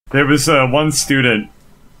There was one student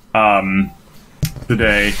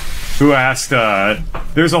today who asked,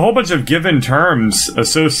 there's a whole bunch of given terms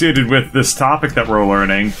associated with this topic that we're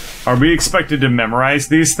learning. Are we expected to memorize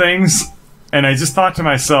these things? And I just thought to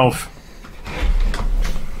myself,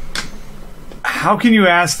 how can you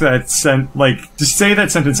ask that just say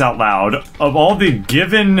that sentence out loud? Of all the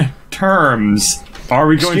given terms, are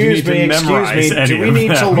we going to need to memorize any of them? Do we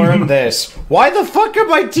need to learn this? Why the fuck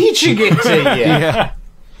am I teaching it to you? Yeah.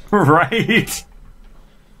 Right.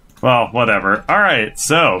 Well, whatever. All right,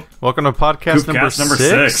 so welcome to podcast number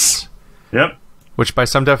 6. Yep. Which, by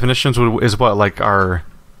some definitions, is what, like our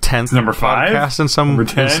 10th number 5 podcast in some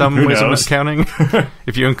ways of miscounting.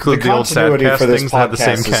 If you include the old Sadcast things that have the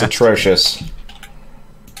same cast, is atrocious.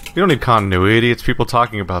 You don't need continuity. It's people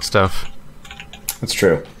talking about stuff. That's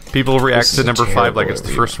true. People react to number 5 like it's the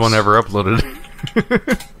first one ever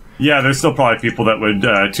uploaded. Yeah, there's still probably people that would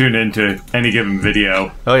tune into any given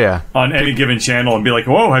video. Oh, yeah. On any given channel and be like,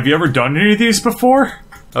 whoa, have you ever done any of these before?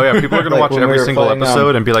 Oh, yeah, people are going to watch every single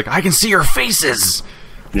episode and be like, I can see your faces!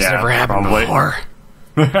 It's never happened before.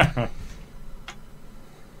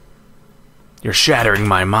 You're shattering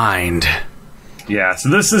my mind. Yeah, so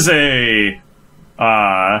this is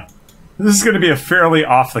going to be a fairly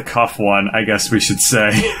off-the-cuff one, I guess we should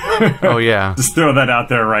say. Oh, yeah. Just throw that out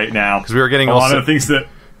there right now. Because we were getting a lot of things that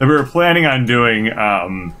we were planning on doing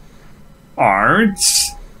aren't,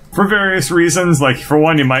 for various reasons. Like, for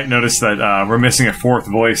one, you might notice that we're missing a fourth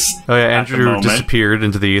voice. Oh, yeah, Andrew disappeared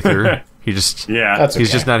into the ether. He just... yeah.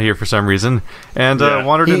 He's just not here for some reason. And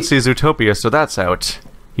Wandered didn't see Zootopia, so that's out.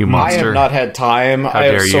 You monster. I have not had time. I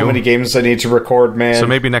have so many games I need to record, man. So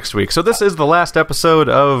maybe next week. So this is the last episode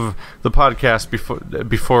of the podcast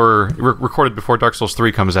recorded before Dark Souls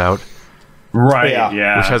 3 comes out. Right,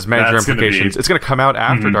 yeah. Which has major implications. It's going to come out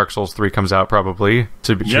after Dark Souls 3 comes out, probably,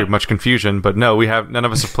 to be much confusion. But no, none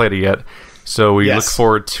of us have played it yet. So we look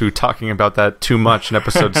forward to talking about that too much in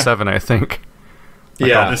episode 7, I think.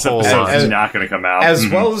 This episode is not going to come out. As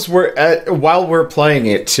well as while we're playing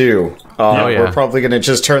it, too. We're probably going to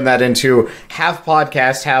just turn that into half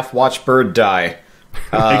podcast, half watch Bird die.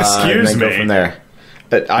 Excuse me. Go from there.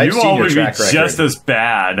 I've seen your track record. Just as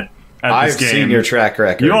bad. I've seen your track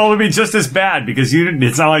record. You all would be just as bad because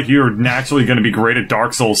it's not like you're naturally going to be great at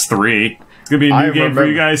Dark Souls 3. It's going to be a new game for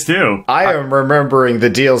you guys too. I am remembering the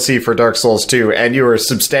DLC for Dark Souls 2, and you were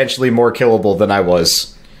substantially more killable than I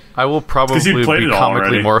was. I will probably be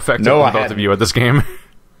comically more effective than both of you at this game.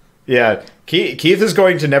 Yeah, Keith is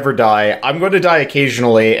going to never die. I'm going to die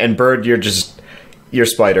occasionally, and Bird, you're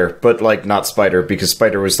Spider, but like not Spider because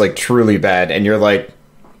Spider was like truly bad, and you're like,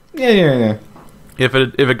 yeah. If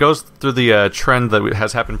it goes through the trend that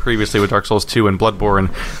has happened previously with Dark Souls 2 and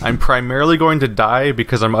Bloodborne, I'm primarily going to die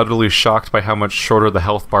because I'm utterly shocked by how much shorter the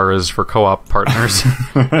health bar is for co-op partners.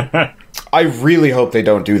 I really hope they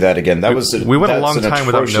don't do that again. We went a long time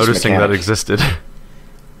without noticing that existed.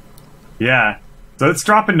 Yeah. So it's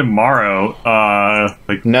dropping tomorrow.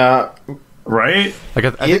 Right? Like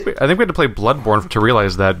I think we had to play Bloodborne to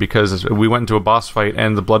realize that because we went into a boss fight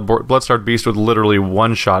and the Bloodstarved Beast would literally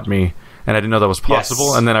one-shot me. And I didn't know that was possible.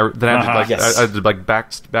 Yes. And then I had to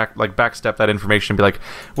backstep that information and be like,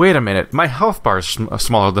 wait a minute, my health bar is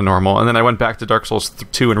smaller than normal. And then I went back to Dark Souls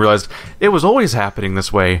 2 and realized it was always happening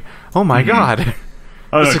this way. Oh my god!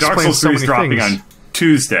 Oh no, Dark Souls 3 is dropping on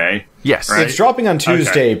Tuesday. Yes, right? It's dropping on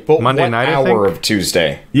Tuesday, but Monday night, hour of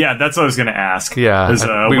Tuesday? Yeah, that's what I was going to ask. Yeah, which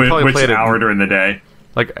hour during the day?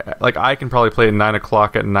 Like I can probably play at 9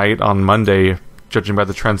 o'clock at night on Monday, judging by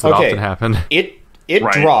the trends that often happen. It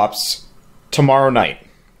drops tomorrow night.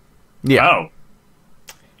 Yeah. Oh.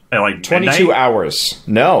 At like 22 hours.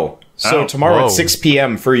 No. So tomorrow at 6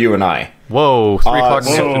 p.m. for you and I. Whoa, 3 o'clock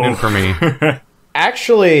in the afternoon for me.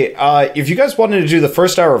 Actually, if you guys wanted to do the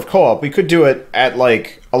first hour of co-op, we could do it at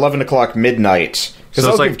like 11 o'clock midnight. Because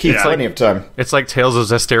that'll give Keith plenty of time. It's like Tales of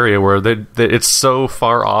Zestiria, where it's so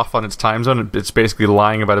far off on its time zone, it's basically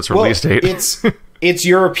lying about its release date. It's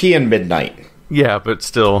European midnight. Yeah, but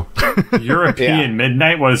still. European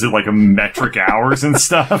midnight? What is it, like a metric hours and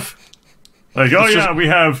stuff? Like,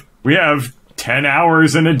 we have 10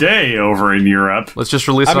 hours in a day over in Europe. Let's just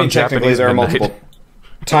release it on Japanese there are midnight. multiple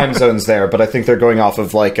time zones there, but I think they're going off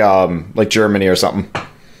of like Germany or something.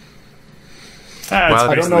 It's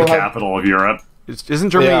basically the capital of Europe.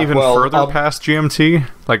 Isn't Germany further past GMT?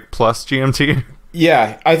 Like plus GMT?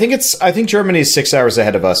 Yeah, I think Germany's 6 hours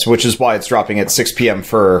ahead of us, which is why it's dropping at 6 p.m.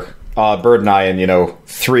 for Bird and I, and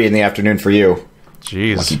 3 in the afternoon for you.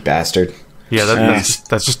 Jeez, lucky bastard. Yeah,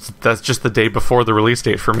 that's just the day before the release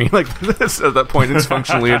date for me. Like at that point, it's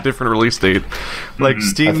functionally a different release date. Like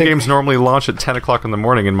Steam games normally launch at 10 o'clock in the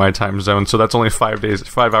morning in my time zone, so that's only 5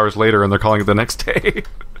 hours later, and they're calling it the next day.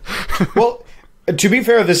 Well, to be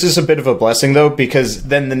fair, this is a bit of a blessing though, because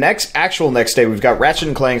then the next day we've got Ratchet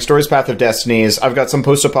and Clank, Stories Path of Destinies. I've got some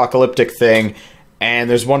post-apocalyptic thing, and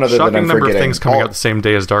there's one other Shocking that I'm number forgetting. Of things coming out the same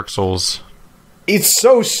day as Dark Souls. It's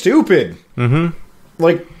so stupid. Mm-hmm.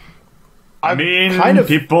 Like. I mean,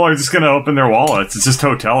 people are just going to open their wallets. It's just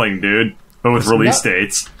hoteling, dude. But with release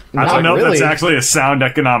dates. I don't know if that's actually a sound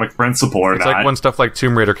economic principle or not. It's like when stuff like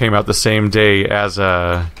Tomb Raider came out the same day as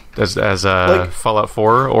Fallout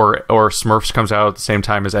 4 or Smurfs comes out at the same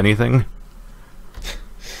time as anything.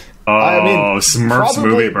 Smurfs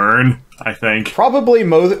movie burn, I think. Probably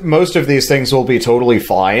most of these things will be totally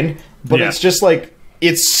fine, but it's just like,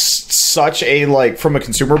 it's such a, like, from a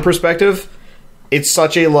consumer perspective, it's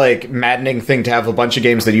such a, like, maddening thing to have a bunch of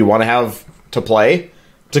games that you want to have to play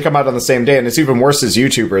to come out on the same day, and it's even worse as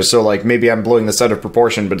YouTubers, so, like, maybe I'm blowing this out of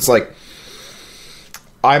proportion, but it's like,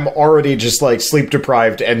 I'm already just, like,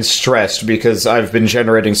 sleep-deprived and stressed because I've been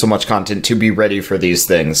generating so much content to be ready for these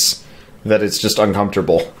things that it's just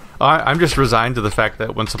uncomfortable. I'm just resigned to the fact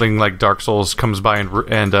that when something like Dark Souls comes by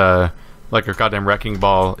and like a goddamn wrecking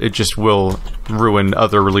ball, it just will ruin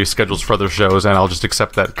other release schedules for other shows, and I'll just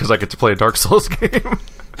accept that because I get to play a Dark Souls game.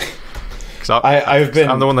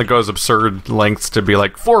 I'm the one that goes absurd lengths to be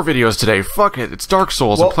like, 4 videos today, fuck it, it's Dark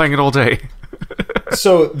Souls, I'm playing it all day.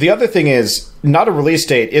 So the other thing is, not a release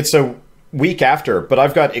date, it's a week after, but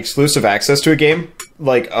I've got exclusive access to a game,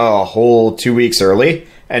 like a whole 2 weeks early,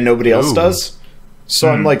 and nobody else does. So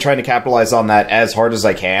I'm like trying to capitalize on that as hard as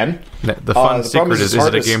I can. The fun secret is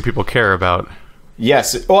it a game people care about?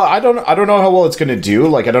 Yes. Well, I don't know how well it's going to do.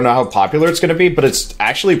 Like, I don't know how popular it's going to be, but it's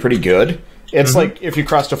actually pretty good. It's like if you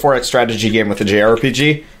crossed a 4X strategy game with a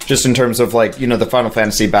JRPG, just in terms of, like, you know, the Final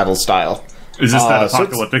Fantasy battle style. Is this that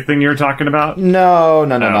apocalyptic thing you were talking about? No.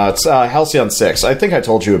 It's Halcyon 6. I think I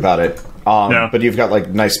told you about it. But you've got, like,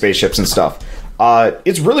 nice spaceships and stuff.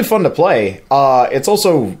 It's really fun to play. It's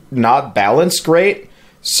also not balanced great.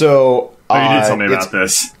 So you did tell me about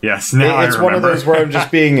this. Yes, now I remember. It's one of those where I'm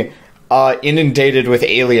just being inundated with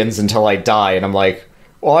aliens until I die, and I'm like,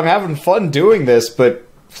 well, I'm having fun doing this, but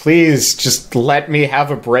please just let me have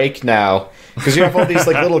a break now. Because you have all these,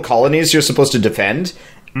 like, little colonies you're supposed to defend,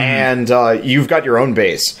 and you've got your own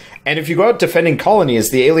base. And if you go out defending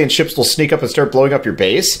colonies, the alien ships will sneak up and start blowing up your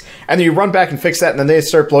base, and then you run back and fix that, and then they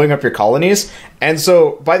start blowing up your colonies. And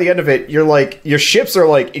so by the end of it, you're like, your ships are,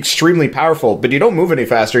 like, extremely powerful, but you don't move any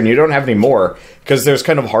faster and you don't have any more, because there's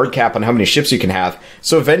kind of a hard cap on how many ships you can have.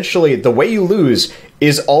 So eventually, the way you lose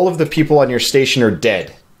is all of the people on your station are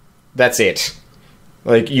dead. That's it.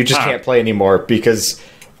 Like, you just can't play anymore, because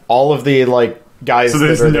all of the, like, guys... So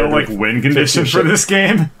there's no, like, win condition for this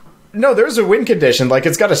game? No, there's a win condition. Like,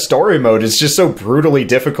 it's got a story mode. It's just so brutally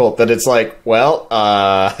difficult that it's like, well,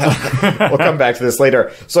 we'll come back to this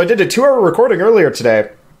later. So I did a 2-hour recording earlier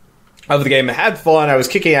today of the game. I had fun. I was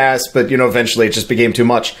kicking ass, but, you know, eventually it just became too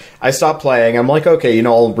much. I stopped playing. I'm like, okay, you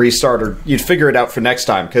know, I'll restart, or you'd figure it out for next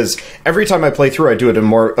time, because every time I play through, I do it in a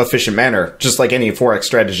more efficient manner, just like any 4X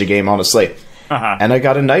strategy game, honestly. And I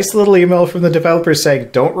got a nice little email from the developers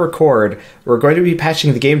saying, don't record. We're going to be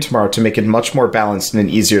patching the game tomorrow to make it much more balanced and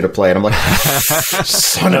easier to play. And I'm like,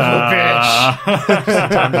 son of a bitch.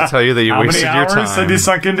 Time to tell you that you wasted your time. How many hours have you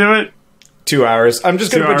sunk into it? 2 hours. I'm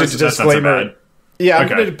just going to put a disclaimer. Yeah, I'm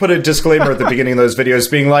going to put a disclaimer at the beginning of those videos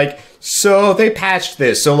being like, so they patched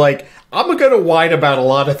this. So, like, I'm going to whine about a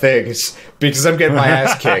lot of things because I'm getting my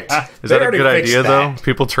ass kicked. Is that a good idea, though?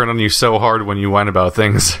 People turn on you so hard when you whine about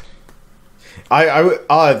things.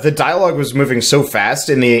 The dialogue was moving so fast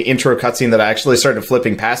in the intro cutscene that I actually started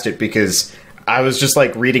flipping past it because I was just,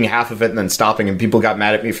 like, reading half of it and then stopping, and people got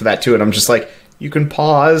mad at me for that too. And I'm just like, you can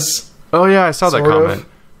pause. Oh yeah, I saw that comment.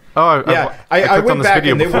 Oh yeah, I clicked on this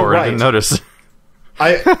video before. I didn't notice.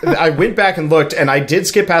 I went back and looked, and I did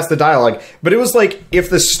skip past the dialogue, but it was like if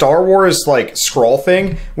the Star Wars, like, scroll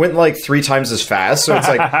thing went like 3 times as fast, so it's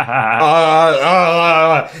like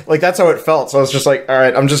like that's how it felt. So I was just like, all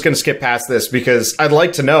right, I'm just gonna skip past this because I'd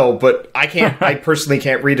like to know, but I personally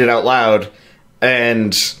can't read it out loud,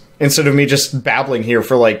 and instead of me just babbling here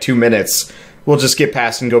for like 2 minutes, we'll just get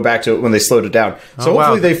past and go back to it when they slowed it down. So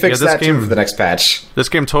hopefully they fix that too for the next patch. This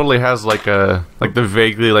game totally has like the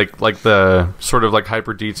vaguely like the sort of like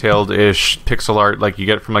hyper detailed ish pixel art like you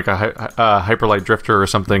get from like a Hyperlight Drifter or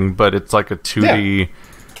something, but it's like a 2D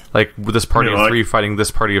like with this party of 3 fighting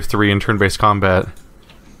this party of 3 in turn-based combat.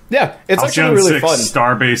 Yeah, it's actually really fun.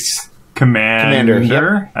 Starbase Commander.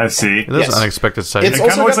 Yep. I see. This is an unexpected sight. It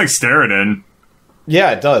kind of looks like Steriden.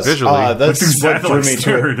 Yeah, it does. Visually. That's exactly what drew me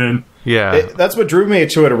to it. Yeah. That's what drew me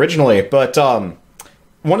to it originally. But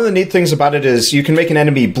one of the neat things about it is you can make an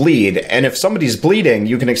enemy bleed, and if somebody's bleeding,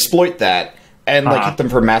 you can exploit that and hit them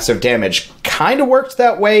for massive damage. Kind of worked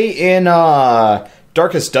that way in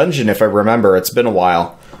Darkest Dungeon, if I remember. It's been a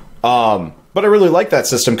while. But I really like that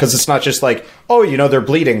system because it's not just like, oh, they're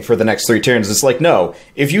bleeding for the next 3 turns. It's like, no,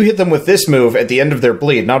 if you hit them with this move at the end of their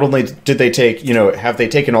bleed, not only did they take, have they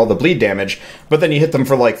taken all the bleed damage, but then you hit them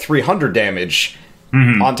for like 300 damage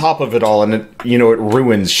on top of it all, and it, it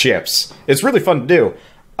ruins ships. It's really fun to do,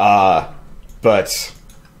 but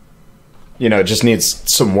it just needs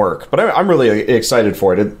some work. But I'm really excited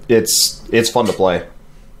for it. It's fun to play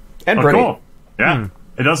and pretty. Cool. Yeah,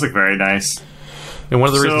 it does look very nice. And one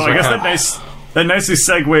of the reasons I guess that nicely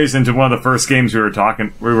segues into one of the first games we were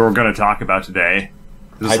going to talk about today.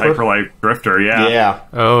 This is Hyper Light Drifter. Yeah.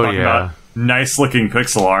 Oh, talking about nice looking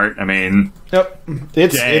pixel art. I mean, yep,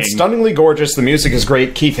 it's stunningly gorgeous. The music is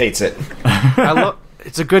great. Keith hates it.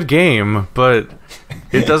 It's a good game, but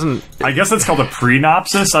it doesn't. I guess it's called a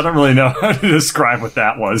prenopsis. I don't really know how to describe what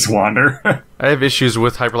that was, Wander. I have issues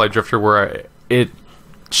with Hyper Light Drifter where it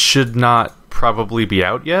should not probably be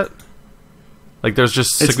out yet. Like, there's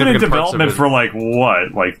just it's been in development for, like,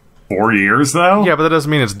 what? Like, 4 years, though? Yeah, but that doesn't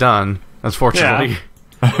mean it's done, unfortunately.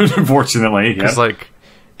 Yeah. Unfortunately, yeah. It's like...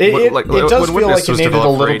 It does feel like it needed a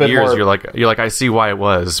little bit more... You're like, I see why it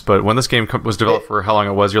was, but when this game was developed for how long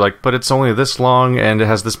it was, you're like, but it's only this long, and it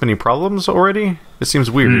has this many problems already? It seems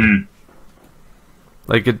weird.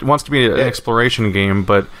 Like, it wants to be an exploration game,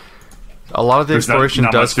 but... A lot of the exploration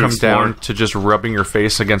does come down to just rubbing your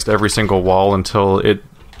face against every single wall until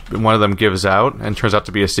one of them gives out and turns out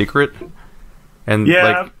to be a secret, and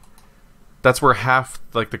that's where half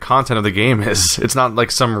the content of the game is. It's not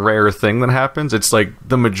like some rare thing that happens. It's like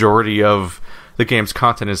the majority of the game's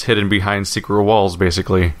content is hidden behind secret walls,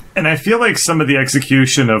 basically. And I feel like some of the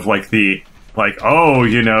execution of if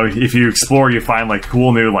you explore, you find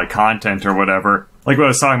cool new content or whatever. Like what I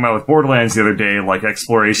was talking about with Borderlands the other day,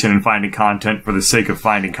 exploration and finding content for the sake of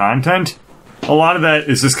finding content. A lot of that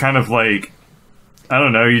is just kind of I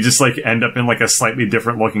don't know, you just end up in a slightly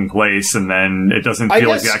different looking place, and then it doesn't feel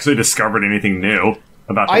like you actually discovered anything new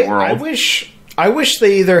about the world. I wish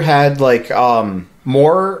they either had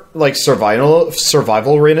more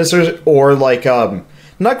survival arenas or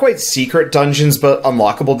not quite secret dungeons but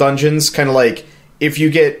unlockable dungeons, kind of if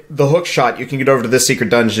you get the hook shot, you can get over to this secret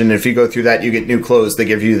dungeon. If you go through that, you get new clothes. They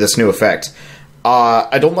give you this new effect.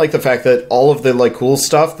 I don't like the fact that all of the cool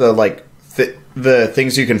stuff, the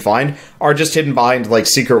things you can find, are just hidden behind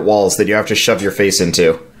secret walls that you have to shove your face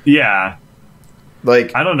into. Yeah. I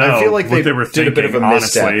don't know. I feel like they were did a bit of a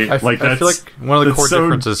misstep. I feel like one of the core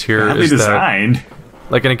differences here is designed.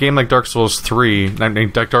 That, in a game like Dark Souls 3,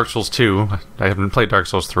 Dark Souls 2, I haven't played Dark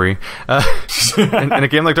Souls 3. In a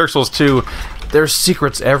game like Dark Souls 2, there's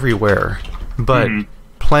secrets everywhere, but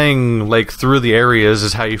playing through the areas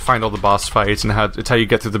is how you find all the boss fights, and it's how you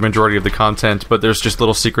get through the majority of the content. But there's just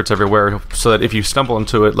little secrets everywhere, so that if you stumble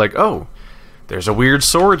into it, oh, there's a weird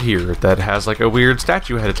sword here that has a weird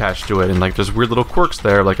statue head attached to it, and there's weird little quirks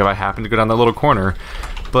there. If I happen to go down that little corner,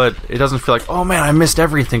 but it doesn't feel like, oh man, I missed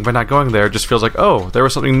everything by not going there. It just feels like, oh, there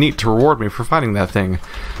was something neat to reward me for finding that thing.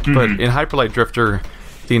 But in Hyper Light Drifter,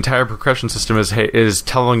 the entire progression system is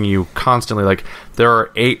telling you constantly, there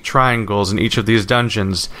are 8 triangles in each of these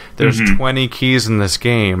dungeons. There's 20 keys in this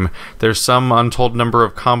game. There's some untold number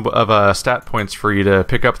of stat points for you to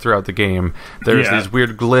pick up throughout the game. There's these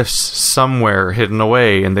weird glyphs somewhere hidden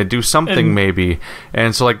away, and they do something maybe.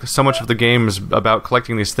 And so so much of the game is about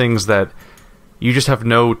collecting these things that you just have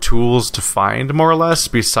no tools to find, more or less,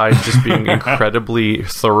 besides just being incredibly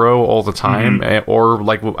thorough all the time, or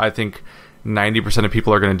I think 90% of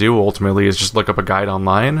people are going to do ultimately is just look up a guide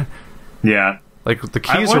online. Yeah. The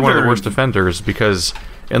keys are one of the worst offenders, because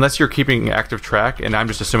unless you're keeping active track, and I'm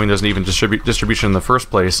just assuming there's an even distribution in the first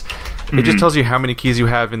place, it just tells you how many keys you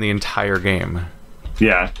have in the entire game.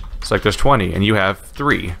 Yeah. It's there's 20, and you have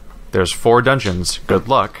 3. There's 4 dungeons. Good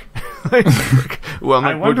luck.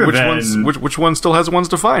 Which one still has ones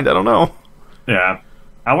to find? I don't know. Yeah.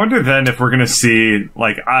 I wonder then if we're going to see,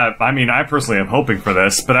 I personally am hoping for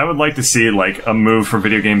this, but I would like to see, a move for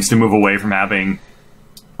video games to move away from having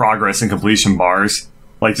progress and completion bars,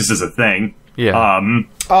 just as a thing. Yeah.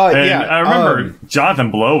 I remember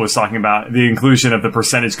Jonathan Blow was talking about the inclusion of the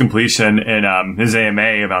percentage completion in his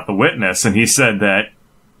AMA about The Witness, and he said that,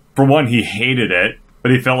 for one, he hated it, but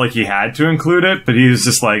he felt like he had to include it, but he was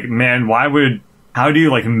just man, how do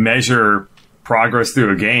you measure progress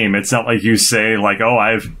through a game? It's not like you say oh,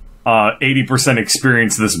 I've 80%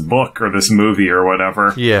 experience this book or this movie or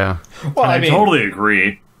whatever. Yeah. Well, I totally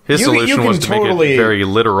agree. His solution was to totally make it very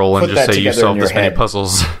literal and just say you solved this many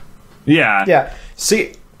puzzles. Yeah. Yeah.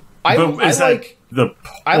 See, I like the point?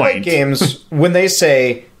 I like games when they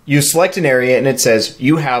say you select an area and it says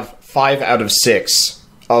you have 5 out of 6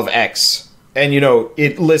 of X. And,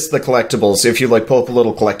 it lists the collectibles if you, pull up a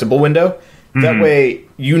little collectible window. That way,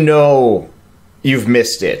 you've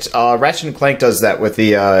missed it. Ratchet & Clank does that with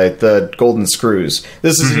the golden screws.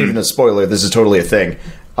 This isn't even a spoiler. This is totally a thing,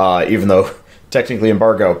 even though technically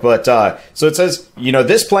embargo. But, so it says,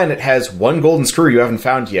 this planet has 1 golden screw you haven't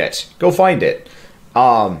found yet. Go find it.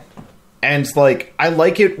 And, I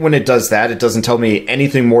like it when it does that. It doesn't tell me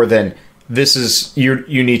anything more than, this is,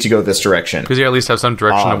 you need to go this direction. Because you at least have some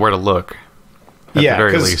direction of where to look. Yeah,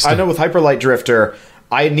 because I know with Hyperlight Drifter,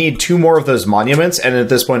 I need 2 more of those monuments, and at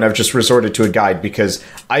this point I've just resorted to a guide because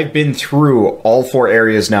I've been through all 4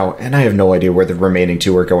 areas now, and I have no idea where the remaining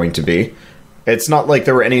 2 are going to be. It's not like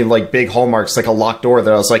there were any big hallmarks, like a locked door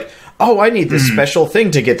that I was like, oh, I need this special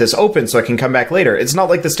thing to get this open so I can come back later. It's not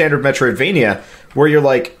like the standard Metroidvania, where you're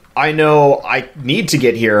like, I know I need to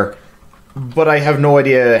get here, but I have no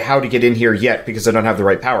idea how to get in here yet because I don't have the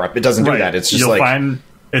right power-up. It doesn't do that. It's just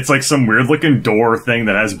it's like some weird looking door thing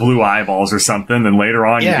that has blue eyeballs or something, and later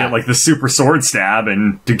on you get the super sword stab,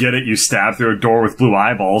 and to get it you stab through a door with blue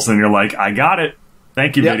eyeballs, and you're like, I got it.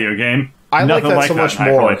 Thank you, video game. I Nothing like that so much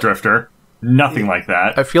more. Hyperlight Drifter. Nothing like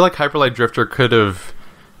that. I feel like Hyperlight Drifter could have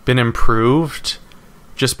been improved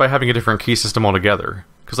just by having a different key system altogether.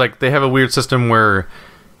 Because they have a weird system where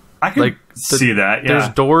I can see that, There's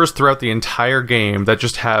doors throughout the entire game that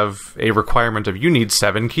just have a requirement of you need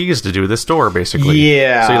 7 keys to do this door, basically.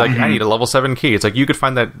 Yeah. So you're like, I need a level 7 key. It's like, you could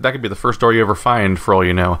find that could be the first door you ever find, for all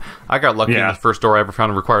you know. I got lucky, the first door I ever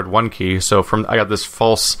found required 1 key, so I got this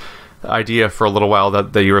false idea for a little while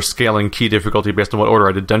that you were scaling key difficulty based on what order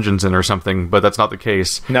I did dungeons in or something, but that's not the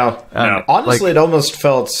case. No. Honestly, it almost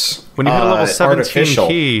felt when you hit a level 17 artificial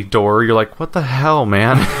key door, you're like, what the hell,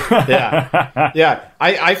 man? Yeah.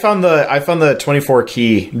 I found the 24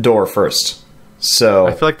 key door first. So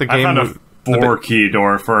I feel like the game I found a 4 key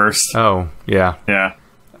door first. Oh, yeah. Yeah.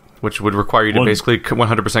 Which would require you to basically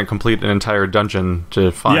 100% complete an entire dungeon to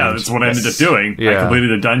find. Yeah, that's what I ended up doing. Yeah. I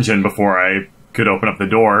completed the dungeon before I could open up the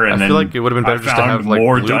door, and I feel like it would have been better just to have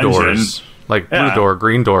more blue doors, blue door,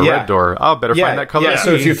 green door, red door. Oh, better find that color. Yeah,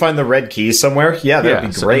 so if you find the red key somewhere,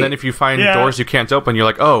 that'd be great. And then if you find doors you can't open, you're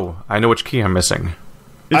like, oh, I know which key I'm missing.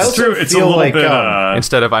 It's true. It's a little bit.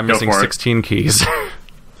 Instead of I'm missing 16 keys.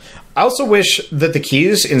 I also wish that the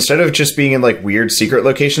keys, instead of just being in weird secret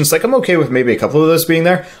locations, I'm okay with maybe a couple of those being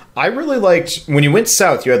there. I really liked when you went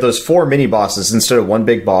south, you had those 4 mini bosses instead of 1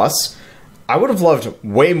 big boss. I would have loved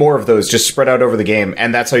way more of those just spread out over the game,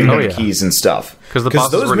 and that's how you got the keys and stuff.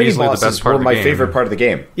 Because those mini bosses were my favorite part of the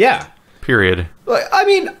game. Yeah. Period. I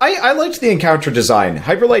mean, I liked the encounter design.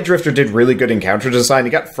 Hyperlight Drifter did really good encounter design. It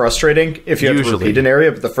got frustrating if you had to repeat an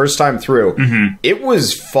area, but the first time through, it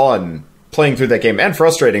was fun playing through that game, and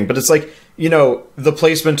frustrating, but it's the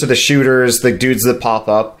placement to the shooters, the dudes that pop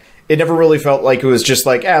up, it never really felt like it was just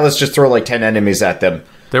let's just throw 10 enemies at them.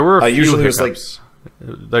 There were a few usually hiccups.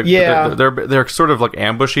 They're sort of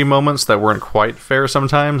ambushy moments that weren't quite fair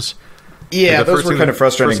sometimes. Yeah, those were kind of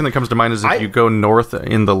frustrating. The first thing that comes to mind is if you go north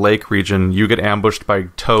in the lake region, you get ambushed by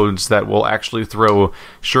toads that will actually throw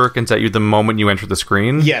shurikens at you the moment you enter the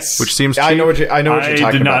screen. Yes, which seems cheap. I know what you're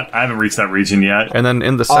talking about. I haven't reached that region yet. And then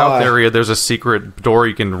in the south area, there's a secret door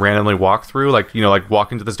you can randomly walk through,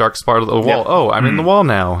 walk into this dark spot of the wall. Yep. Oh, I'm in the wall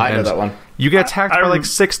now. I know that one. You get attacked by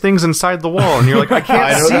 6 things inside the wall, and you're like, I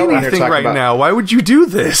can't see anything right now. Why would you do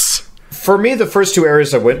this? For me, the first 2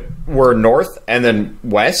 areas I went were north and then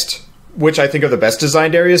west, which I think are the best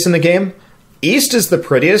designed areas in the game. East is the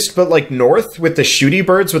prettiest, but north with the shooty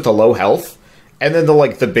birds with the low health, and then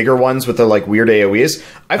the bigger ones with the weird AoEs.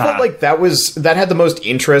 I felt that had the most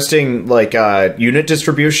interesting unit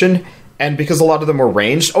distribution, and because a lot of them were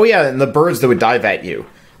ranged. Oh yeah, and the birds that would dive at you,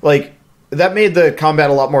 that made the combat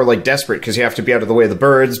a lot more desperate because you have to be out of the way of the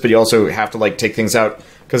birds, but you also have to take things out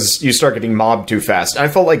because you start getting mobbed too fast. And I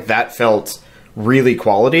felt that felt really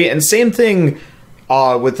quality, and same thing.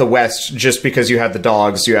 With the West, just because you had the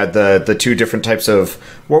dogs, you had the 2 different types of,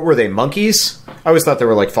 what were they, monkeys? I always thought they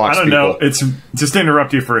were fox people. I don't know. It's just to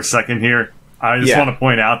interrupt you for a second here. I just want to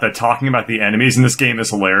point out that talking about the enemies in this game is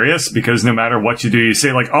hilarious because no matter what you do, you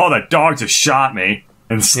say oh, that dog just shot me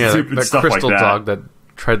and stupid that stuff like that. Crystal dog that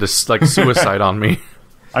tried to suicide on me.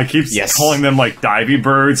 I keep calling them divey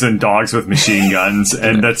birds and dogs with machine guns,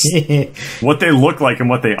 and that's what they look like and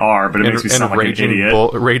what they are. But it makes me sound like an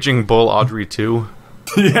idiot. Raging Bull Audrey 2.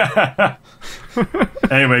 Yeah.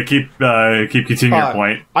 Anyway, keep continuing your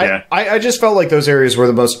point. I just felt like those areas were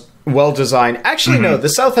the most well designed. Actually, no, the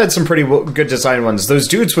South had some pretty good design ones. Those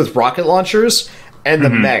dudes with rocket launchers and the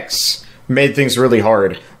mechs made things really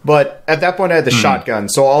hard. But at that point, I had the shotgun,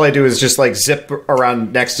 so all I do is just like zip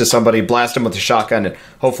around next to somebody, blast them with the shotgun, and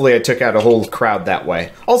hopefully I took out a whole crowd that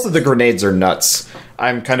way. Also, the grenades are nuts.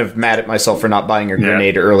 I'm kind of mad at myself for not buying a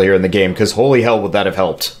grenade earlier in the game, because holy hell would that have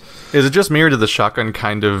helped. Is it just me, or did the shotgun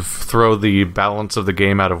kind of throw the balance of the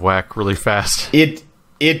game out of whack really fast? It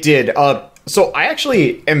did. So I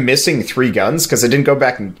actually am missing 3 guns, because I didn't go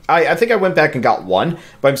back and... I think I went back and got 1,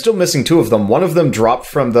 but I'm still missing 2 of them. One of them dropped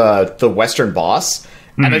from the Western boss,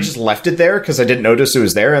 and I just left it there because I didn't notice it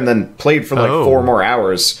was there, and then played for like 4 more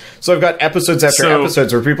hours. So I've got episodes after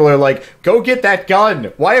episodes where people are like, go get that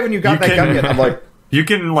gun! Why haven't you got that gun yet? I'm like... You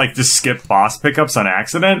can like just skip boss pickups on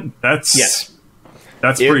accident? That's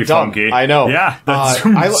pretty funky. I know. Yeah, that's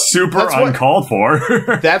super uncalled for.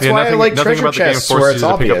 That's why I like treasure chests where it's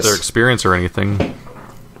obvious. Pick up their experience or anything.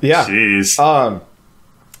 Yeah. Jeez.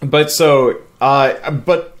 But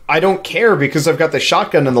I don't care because I've got the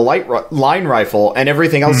shotgun and the line rifle, and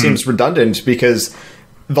everything else seems redundant because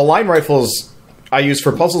the line rifles I use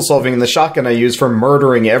for puzzle solving and the shotgun I use for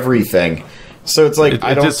murdering everything. So it's like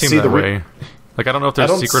I don't see the way. Like I don't know if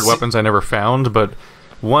there's secret weapons I never found, but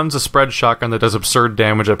one's a spread shotgun that does absurd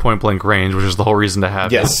damage at point blank range, which is the whole reason to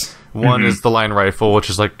have it. One is the line rifle, which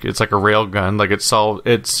is like it's like a rail gun. Like it's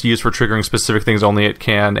used for triggering specific things only it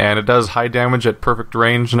can, and it does high damage at perfect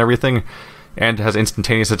range and everything, and it has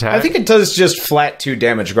instantaneous attack. I think it does just flat 2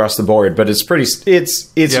 damage across the board, but it's pretty.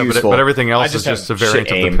 It's useful. But everything else is just a variant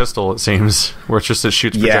of the pistol. It seems where it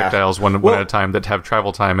shoots projectiles one at a time that have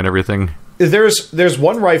travel time and everything. There's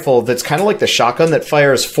one rifle that's kind of like the shotgun that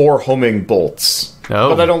fires 4 homing bolts.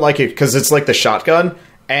 But I don't like it because it's like the shotgun,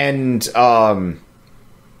 and I'd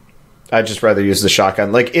just rather use the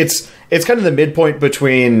shotgun. Like it's kind of the midpoint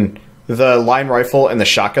between the line rifle and the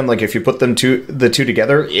shotgun. Like if you put the two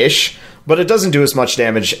together ish, but it doesn't do as much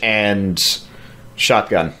damage and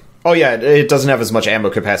shotgun. Oh yeah, it doesn't have as much ammo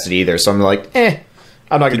capacity either. So I'm like,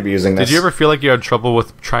 I'm not going to be using this. Did you ever feel like you had trouble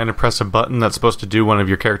with trying to press a button that's supposed to do one of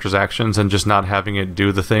your character's actions and just not having it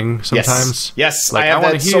do the thing sometimes? Yes. Like, I have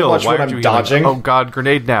that so much when I'm dodging. Oh god,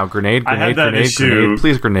 grenade now. Grenade, I had that grenade, issue, grenade.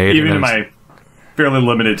 Please grenade. Even in my fairly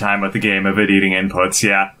limited time with the game of it eating inputs,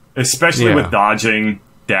 especially with dodging,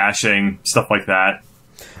 dashing, stuff like that.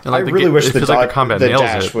 I really wish the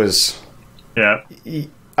dash was... Yeah.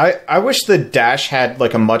 I wish the dash had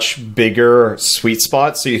like a much bigger sweet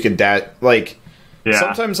spot so you could like... Yeah.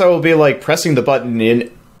 Sometimes I will be like pressing the button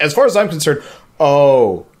in. As far as I'm concerned,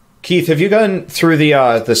 Keith, have you gone through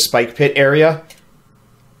the spike pit area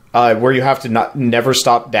where you have to never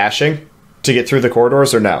stop dashing to get through the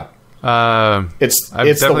corridors, or no? It's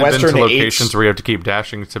the Western been to locations where you have to keep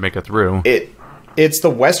dashing to make it through. It's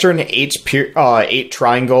the Western 8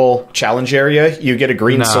 triangle challenge area. You get a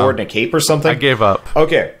green sword and a cape or something. I gave up.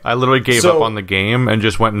 Okay, I literally gave up on the game and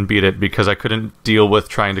just went and beat it because I couldn't deal with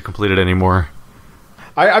trying to complete it anymore.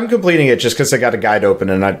 I'm completing it just because I got a guide open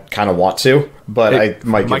and I kind of want to, but I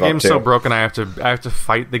might give up too. My game's so broken I have to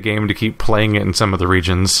fight the game to keep playing it in some of the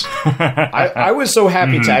regions. I was so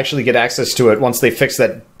happy to actually get access to it once they fixed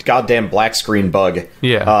that goddamn black screen bug.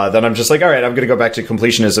 Yeah. Then I'm just like, all right, I'm going to go back to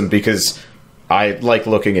completionism because I like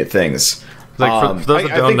looking at things. Like for those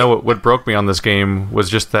that don't know, what broke me on this game was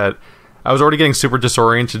just that I was already getting super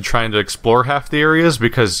disoriented trying to explore half the areas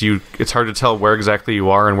because it's hard to tell where exactly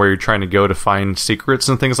you are and where you're trying to go to find secrets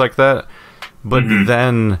and things like that. But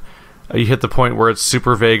then you hit the point where it's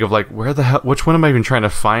super vague of like, where the hell, which one am I even trying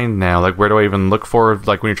to find now? Like, where do I even look for?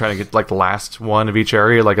 Like when you're trying to get like the last one of each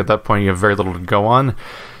area, like at that point you have very little to go on.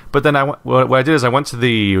 But then what I did is I went to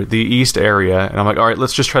the east area and I'm like, all right,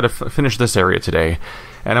 let's just try to finish this area today.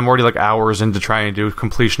 And I'm already like hours into trying to do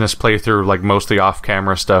completionist playthrough, like mostly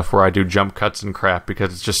off-camera stuff where I do jump cuts and crap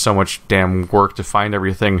because it's just so much damn work to find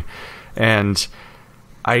everything. And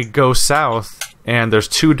I go south and there's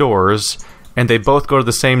 2 doors and they both go to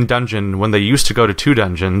the same dungeon when they used to go to 2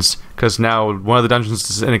 dungeons because now one of the dungeons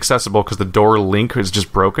is inaccessible because the door link is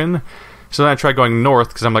just broken. So then I tried going north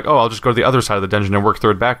because I'm like, I'll just go to the other side of the dungeon and work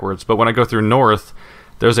through it backwards. But when I go through north,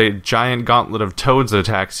 there's a giant gauntlet of toads that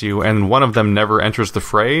attacks you, and one of them never enters the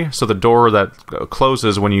fray, so the door that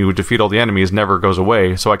closes when you defeat all the enemies never goes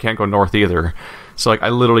away, so I can't go north either. So, like, I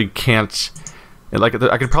literally can't... Like,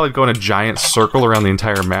 I could probably go in a giant circle around the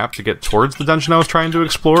entire map to get towards the dungeon I was trying to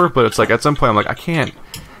explore, but it's like, at some point, I'm like,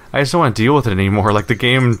 I just don't want to deal with it anymore. Like, the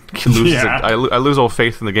game loses... I lose all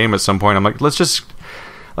faith in the game at some point. I'm like, let's just...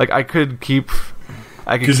 Like, I could keep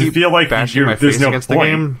you feel like bashing my face against the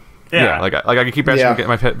game... Yeah. Like I can keep bashing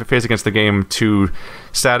my face against the game to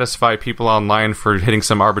satisfy people online for hitting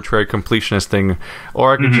some arbitrary completionist thing,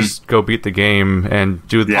 or I could just go beat the game and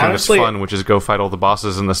do the thing that's fun, which is go fight all the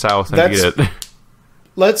bosses in the south and beat it.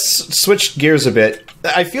 Let's switch gears a bit.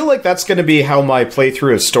 I feel like that's going to be how my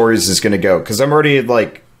playthrough of Stories is going to go, because I'm already,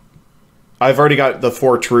 like... I've already got the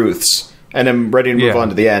 4 truths, and I'm ready to move on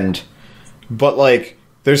to the end. But, like,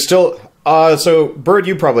 there's still... so, Bird,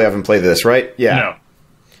 you probably haven't played this, right? Yeah. No.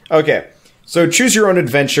 Okay, so choose your own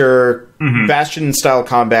adventure, Bastion-style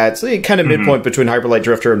combat, so kind of midpoint between Hyperlight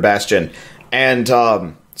Drifter and Bastion. And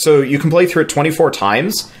so you can play through it 24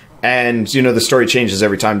 times, and, the story changes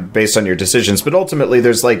every time based on your decisions. But ultimately,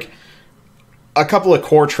 there's, like, a couple of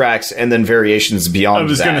core tracks and then variations beyond that. I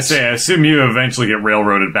was going to say, I assume you eventually get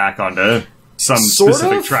railroaded back onto some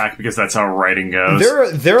specific track, because that's how writing goes.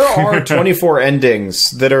 There are 24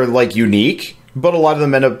 endings that are, like, unique. But a lot of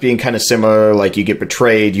them end up being kind of similar, like you get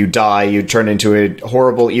betrayed, you die, you turn into a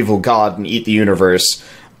horrible, evil god and eat the universe.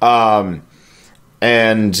 Like,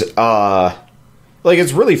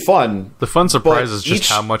 it's really fun. The fun surprise is just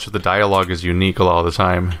how much of the dialogue is unique a lot of the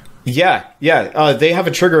time. Yeah. They have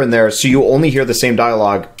a trigger in there, so you only hear the same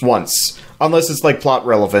dialogue once. Unless it's, like, plot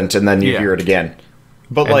relevant, and then you hear it again.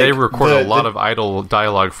 But and they record a lot of idle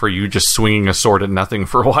dialogue for you just swinging a sword at nothing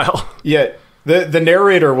for a while. Yeah. The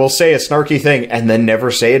narrator will say a snarky thing and then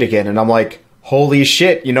never say it again. And I'm like, holy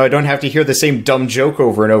shit, I don't have to hear the same dumb joke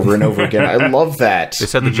over and over and over again. I love that. They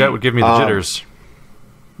said the jet would give me the jitters.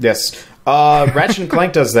 Yes. Ratchet and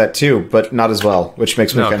Clank does that too, but not as well, which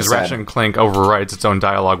makes me kind of sad. Ratchet and Clank overrides its own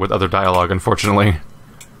dialogue with other dialogue, unfortunately.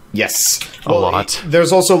 Yes. A lot.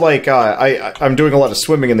 There's also, like, I'm doing a lot of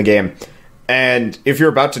swimming in the game, and if you're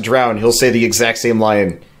about to drown, he'll say the exact same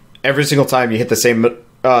line every single time you hit the same...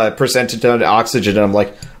 percentage on oxygen, and I'm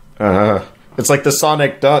like, it's like the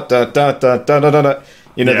Sonic da da da da da da da.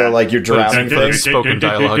 The like you're drowning thing. Spoken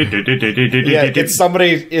dialogue. Yeah, it's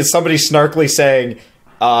somebody snarkily saying,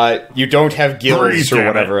 "You don't have gills" or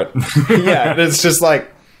whatever. Yeah, it's just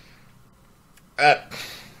like,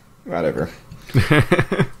 whatever.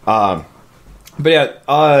 But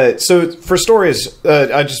yeah, so for Stories,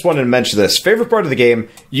 I just wanted to mention this. Favorite part of the game: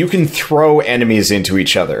 you can throw enemies into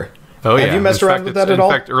each other. Oh, yeah. Have you messed around with that at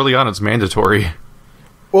all? In fact, early on, it's mandatory.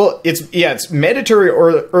 Well, it's mandatory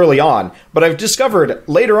early on, but I've discovered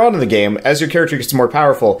later on in the game, as your character gets more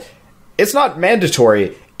powerful, it's not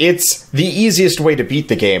mandatory. It's the easiest way to beat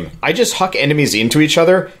the game. I just huck enemies into each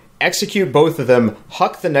other, execute both of them,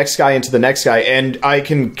 huck the next guy into the next guy, and I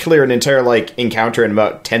can clear an entire, like, encounter in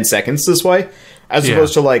about 10 seconds this way, as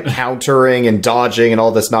opposed to, like, countering and dodging and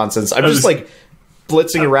all this nonsense. I'm just like...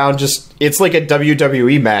 blitzing around, it's like a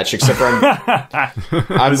WWE match, except for I'm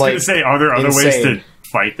I was going to say, are there other ways to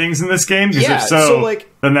fight things in this game? Because if so,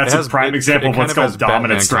 then that's a prime example of what's called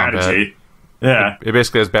dominant strategy. Yeah. It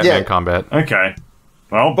basically has Batman combat. Okay.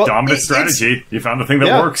 Well, dominant strategy. You found the thing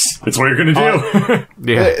that works. It's what you're going to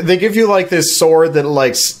do. They give you, like, this sword that,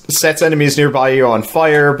 like, sets enemies nearby you on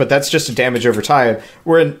fire, but that's just a damage over time.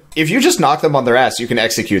 Where if you just knock them on their ass, you can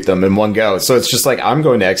execute them in one go. So it's just like, I'm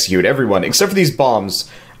going to execute everyone, except for these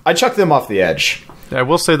bombs. I chuck them off the edge. I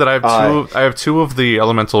will say that I have two of the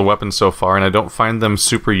elemental weapons so far, and I don't find them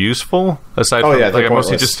super useful. Aside from, I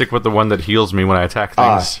mostly just stick with the one that heals me when I attack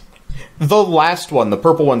things. The last one, the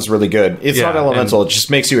purple one's really good. It's not elemental; it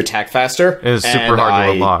just makes you attack faster. It's super hard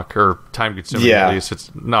to unlock, or time-consuming at least.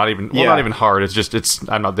 It's not even not even hard.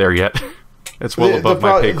 I'm not there yet. It's well above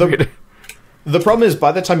my pay grade. The problem is,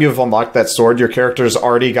 by the time you've unlocked that sword, your character's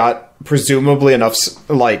already got presumably enough,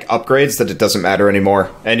 like, upgrades that it doesn't matter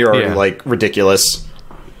anymore, and you're already like ridiculous.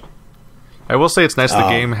 I will say it's nice. The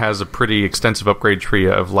game has a pretty extensive upgrade tree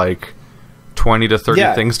of like 20 to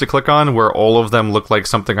 30 things to click on, where all of them look like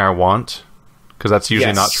something I want, because that's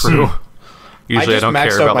usually not true. Usually I don't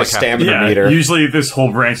care about like stamina meter. Usually this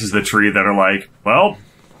whole branch is the tree that are like, well,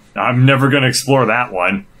 I'm never going to explore that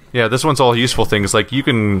one. Yeah, this one's all useful things, like you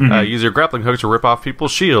can use your grappling hook to rip off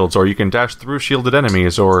people's shields, or you can dash through shielded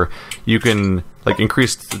enemies, or you can like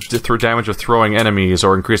increase damage of throwing enemies,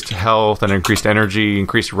 or increased health and increased energy,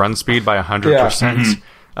 increased run speed by 100%.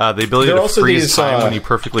 The ability to freeze time when you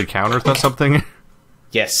perfectly counter something.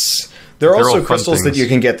 Yes. There are also crystals that you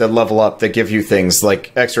can get that level up that give you things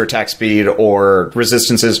like extra attack speed or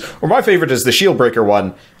resistances. Or my favorite is the shield breaker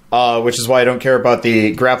one, which is why I don't care about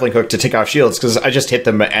the grappling hook to take off shields, because I just hit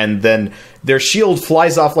them and then their shield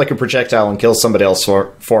flies off like a projectile and kills somebody else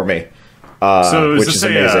for me. So which is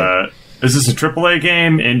amazing. Is this a AAA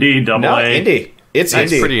game? Indie? AA? No, indie. It's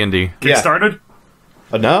indie. Pretty indie. Kickstarted?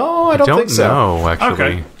 No, I don't think so. No, actually.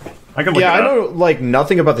 Okay. I can look Yeah, it I up. know like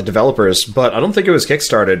nothing about the developers, but I don't think it was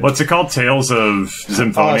kickstarted. What's it called? Tales of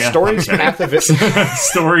Symphonia? Stories Path of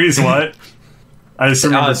Stories what? I just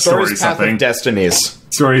remember Stories Path something. of Destinies.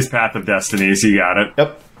 Stories Path of Destinies. You got it.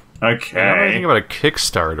 Yep. Okay. I don't know anything about a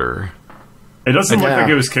Kickstarter. It doesn't look Yeah. like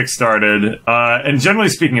it was kickstarted. And generally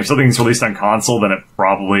speaking, if something's released on console, then it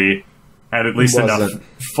probably had at least enough Wasn't.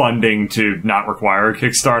 funding to not require a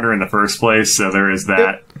Kickstarter in the first place. So there is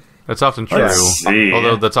that. That's often true. Let's see.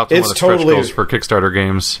 Although that's often It's one of the stretch totally- goals for Kickstarter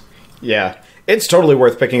games. Yeah. It's totally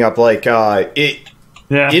worth picking up. Like, Yeah.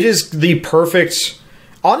 it is the perfect.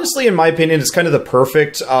 Honestly, in my opinion, it's kind of the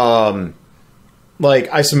perfect, like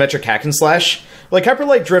isometric hack and slash. Like Hyper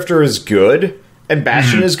Light Drifter is good, and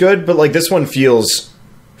Bastion is good, but like this one feels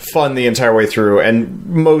fun the entire way through and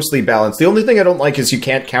mostly balanced. The only thing I don't like is you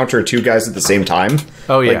can't counter two guys at the same time.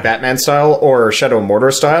 Oh, yeah. Like Batman style or Shadow and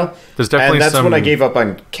Mordor style. There's definitely and that's some- when I gave up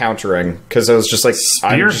on countering because I was just like,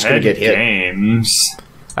 I'm just going to Spearhead get hit. Games.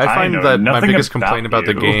 I find know that my nothing biggest complaint about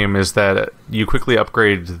the you. game is that you quickly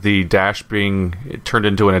upgrade the dash being turned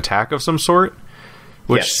into an attack of some sort,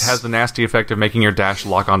 which Yes. has the nasty effect of making your dash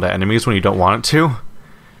lock onto enemies when you don't want it to.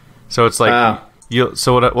 So it's like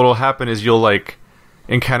what'll happen is you'll like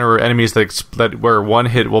encounter enemies that where one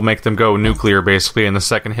hit will make them go nuclear basically, and the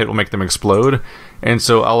second hit will make them explode. And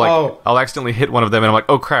so I'll accidentally hit one of them, and I'm like,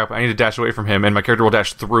 oh crap, I need to dash away from him, and my character will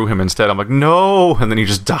dash through him instead. I'm like, no, and then you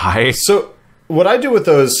just die. So what I do with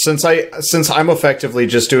those, since I'm effectively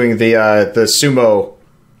just doing the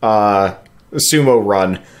sumo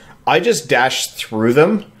run, I just dash through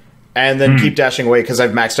them and then keep dashing away because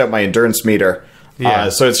I've maxed out my endurance meter. Yeah.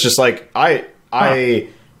 So it's just like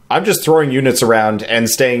I'm just throwing units around and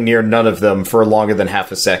staying near none of them for longer than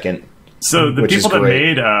half a second. So the Which is people that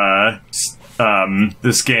great. made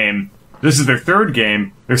this game, this is their third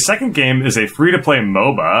game. Their second game is a free-to-play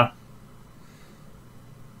MOBA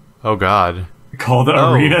Oh god. called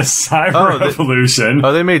Arena Cyber Revolution.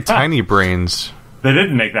 Oh, they made Tiny Brains. They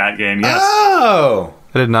didn't make that game, yes. Oh,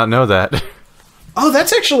 I did not know that.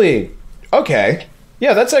 that's actually okay.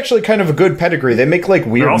 Yeah, that's actually kind of a good pedigree. They make like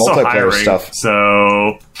They're weird also multiplayer hiring, stuff.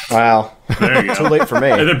 so Wow, there you too go. late for me.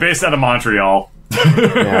 They're based out of Montreal.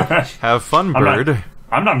 Yeah. Have fun, I'm not- bird.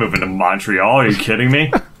 I'm not moving to Montreal. Are you kidding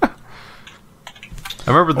me? I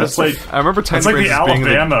remember this. It's I remember Tiny It's like Brains the as being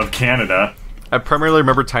Alabama of Canada. I primarily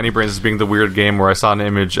remember Tiny Brains as being the weird game where I saw an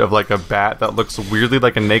image of like a bat that looks weirdly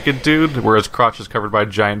like a naked dude, where his crotch is covered by a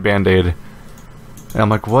giant band-aid. And I'm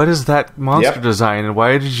like, what is that monster Yep. design, and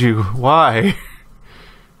why?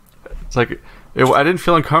 It's like, I didn't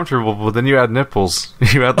feel uncomfortable, but then you add nipples.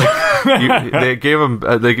 You add like, they gave him,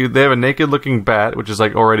 they have a naked-looking bat, which is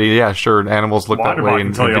like already, yeah, sure, animals look that way Waterbot in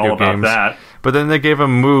can tell you video all about games. that. But then they gave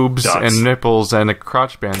him moobs Ducks. and nipples and a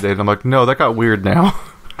crotch band-aid. I'm like, no, that got weird now.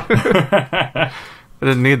 I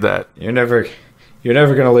didn't need that. You're never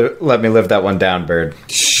gonna let me live that one down, Bird.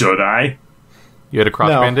 Should I? You had a crotch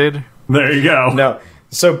No. band-aid? There you go. No.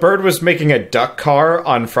 So Bird was making a duck car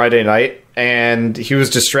on Friday night, and he was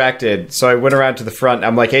distracted. So I went around to the front. And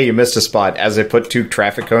I'm like, "Hey, you missed a spot." As I put 2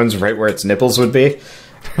 traffic cones right where its nipples would be.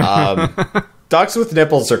 Ducks with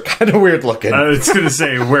nipples are kind of weird looking. I was going to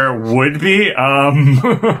say where it would be.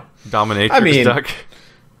 Dominatrix I mean- duck.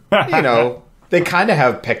 You know, they kind of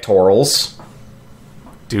have pectorals.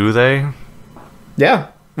 Do they? Yeah.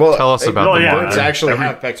 Well, Tell us about well, them. yeah, Wanda. birds actually Every-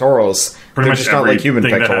 have pectorals. Pretty They're much just not like human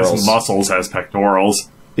everything that has pectorals. muscles has pectorals.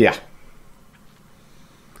 Yeah.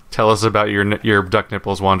 Tell us about your duck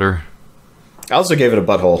nipples, Wander. I also gave it a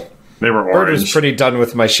butthole. They were Bird orange. was pretty done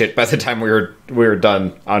with my shit by the time we were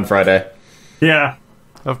done on Friday. Yeah,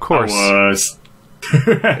 Of I course. was.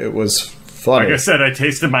 It was funny. Like I said, I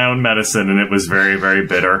tasted my own medicine, and it was very, very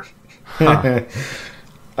bitter.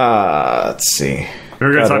 Let's see.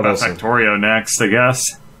 We're going to God, talk what about else? Factorio next, I guess.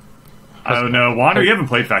 I don't know. Wander, you haven't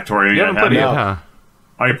played Factorio You yet, haven't have played it you? yet, huh?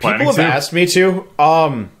 Are you planning People have to? asked me to.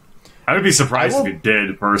 I would be surprised I will- if you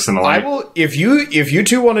did, personally. I will if you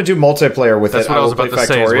two want to do multiplayer with That's it. what I was will play about to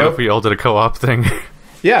say. Is what Factorio. if we all did a co-op thing?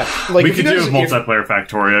 Yeah, like we if you could do guys, multiplayer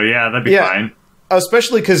Factorio. Yeah, that'd be Yeah. fine.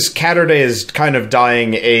 especially because Catterday is kind of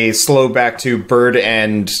dying a slow back to Bird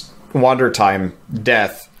and Wander time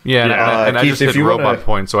death. Yeah, Yeah. and I Keith, just if hit you robot wanna-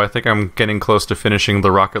 point, so I think I'm getting close to finishing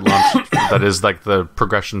the rocket launch. That is like the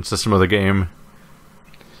progression system of the game.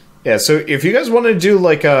 Yeah, so if you guys want to do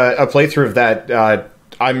like a playthrough of that,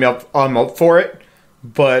 I'm up for it.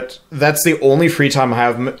 But that's the only free time I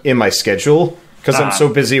have in my schedule because I'm so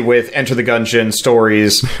busy with Enter the Gungeon,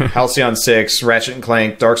 Stories, Halcyon 6, Ratchet and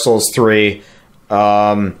Clank, Dark Souls 3.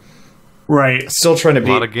 Right. Still trying to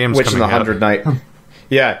lot beat of games Witch in the coming out. 100 Night.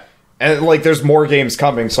 Yeah. And, like, there's more games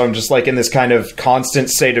coming, so I'm just, like, in this kind of constant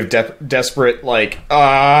state of desperate, like,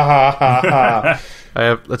 I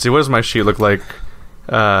have, let's see, what does my sheet look like?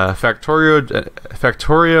 Factorio,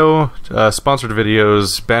 sponsored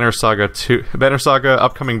videos, Banner Saga,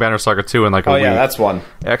 upcoming Banner Saga 2 in, like, a week. Oh, yeah, that's one.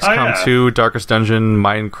 XCOM 2, Darkest Dungeon,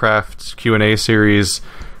 Minecraft Q&A series.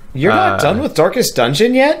 You're not done with Darkest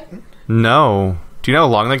Dungeon yet? No. Do you know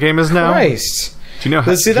how long the game is now? Christ. Do you know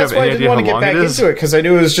how, see, that's why I didn't want to get back into it, because I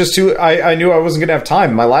knew it was just too... I knew I wasn't going to have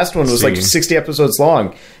time. My last one was like 60 episodes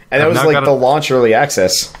long, and that was like the launch early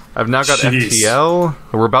access. I've now got FTL.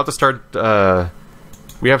 We're about to start...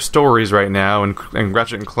 we have stories right now, and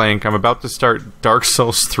Ratchet and Clank. I'm about to start Dark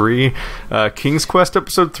Souls 3. King's Quest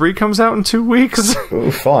Episode 3 comes out in 2 weeks.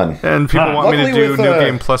 Ooh, fun. And people want me to do New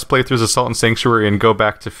Game Plus playthroughs of Assault and Sanctuary and go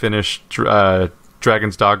back to finish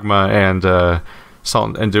Dragon's Dogma and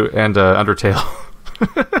Undertale.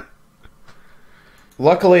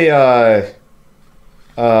 Luckily,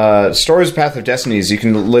 Stories Path of Destinies, you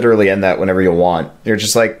can literally end that whenever you want. You're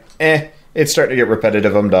just like, it's starting to get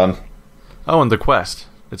repetitive, I'm done. Oh, and The Quest.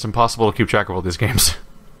 It's impossible to keep track of all these games.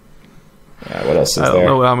 Yeah, what else is there? I don't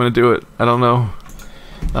know how I'm going to do it. I don't know.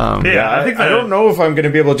 I don't know if I'm going to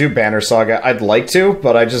be able to do Banner Saga. I'd like to,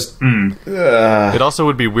 but I just... It also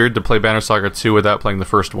would be weird to play Banner Saga 2 without playing the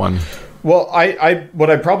first one. Well, what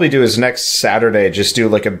I'd probably do is next Saturday just do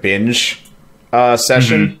like a binge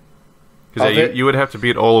session. Because you would have to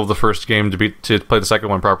beat all of the first game to play the second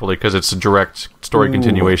one properly, because it's a direct story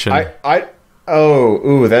continuation. I'd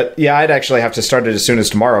actually have to start it as soon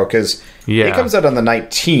as tomorrow, because it comes out on the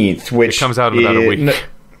 19th, which... It comes out in about a week.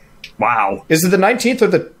 Wow. Is it the 19th or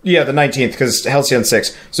the... Yeah, the 19th, because Halcyon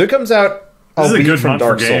 6. So it comes out a week from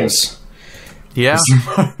Dark Souls. Yeah.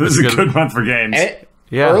 This is a good month for games.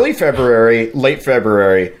 Early February, late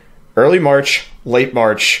February, early March, late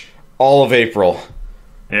March, all of April.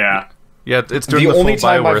 Yeah. Yeah, it's doing the full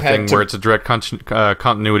Bioware thing where it's a direct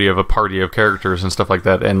continuity of a party of characters and stuff like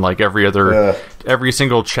that, and like every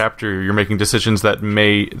single chapter you're making decisions that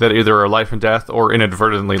either are life and death or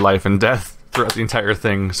inadvertently life and death throughout the entire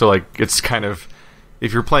thing. So like it's kind of,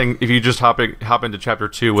 if you just hop into chapter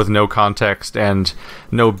 2 with no context and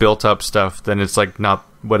no built up stuff, then it's like not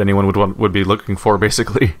what anyone would be looking for,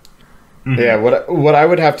 basically. Yeah, what I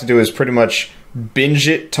would have to do is pretty much binge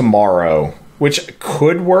it tomorrow, which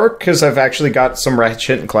could work because I've actually got some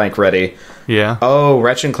Ratchet and Clank ready. Yeah. Oh,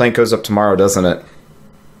 Ratchet and Clank goes up tomorrow, doesn't it?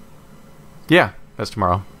 Yeah, that's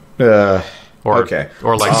tomorrow. Okay.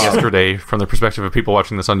 Or like yesterday, from the perspective of people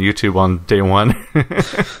watching this on YouTube on day 1.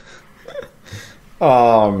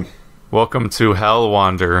 Welcome to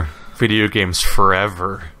Hellwander. Video games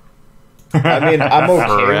forever. I mean, I'm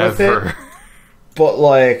okay with it, but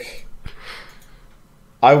like,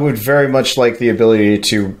 I would very much like the ability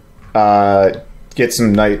to get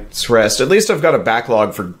some night's rest. At least I've got a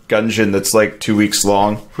backlog for Gungeon that's like 2 weeks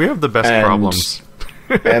long. We have the best problems.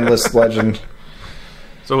 Endless Legend.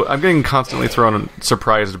 So I'm getting constantly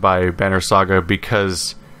surprised by Banner Saga,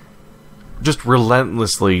 because just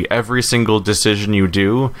relentlessly every single decision you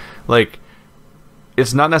do, like,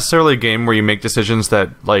 it's not necessarily a game where you make decisions that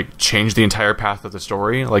like change the entire path of the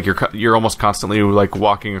story. Like you're almost constantly like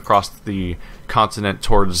walking across the continent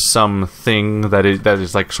towards something that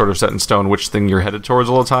is like sort of set in stone which thing you're headed towards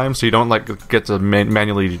all the time. So you don't like get to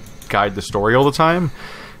manually guide the story all the time.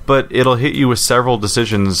 But it'll hit you with several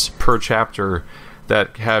decisions per chapter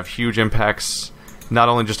that have huge impacts, not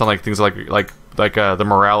only just on like things like the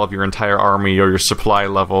morale of your entire army or your supply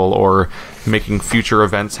level, or making future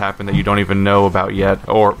events happen that you don't even know about yet,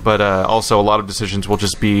 but also a lot of decisions will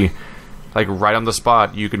just be like right on the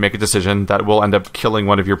spot. You could make a decision that will end up killing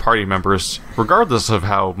one of your party members, regardless of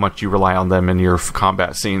how much you rely on them in your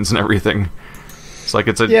combat scenes and everything. It's like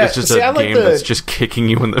it's just a game that's just kicking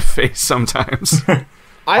you in the face sometimes.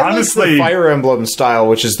 Honestly, like the Fire Emblem style,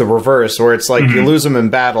 which is the reverse, where it's like you lose them in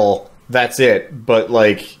battle, that's it. But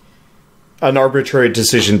like, an arbitrary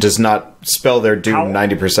decision does not spell their doom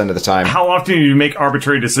 90% of the time. How often do you make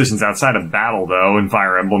arbitrary decisions outside of battle, though, in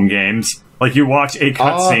Fire Emblem games? Like, you watch a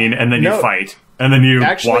cutscene, and then you fight, and then you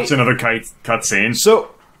watch another cutscene.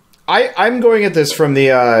 So, I'm going at this from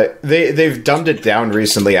the... They've dumbed it down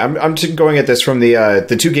recently. I'm going at this from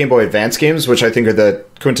the 2 Game Boy Advance games, which I think are the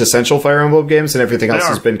quintessential Fire Emblem games, and everything else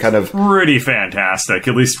has been kind of... pretty fantastic,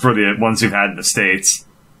 at least for the ones you've had in the States.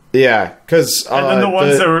 Yeah, because... and then the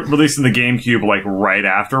ones that were released in the GameCube, like, right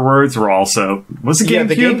afterwards were also... Was it GameCube? Yeah,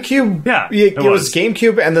 the GameCube... Yeah, it was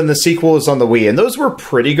GameCube, and then the sequel was on the Wii, and those were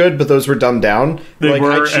pretty good, but those were dumbed down. They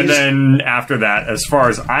were, and then after that, as far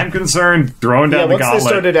as I'm concerned, throwing down the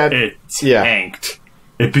gauntlet, it tanked.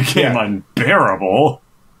 It became unbearable.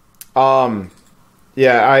 Yeah,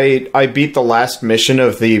 Yeah, I beat the last mission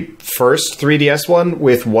of the first 3DS one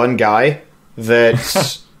with one guy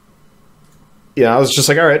that... I was just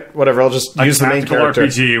like, all right, whatever, I'll just use the main character.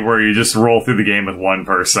 RPG where you just roll through the game with one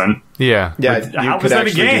person. Yeah. Yeah, how was that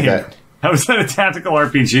a game? How was that a tactical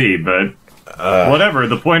RPG? But whatever.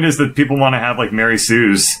 The point is that people want to have, like, Mary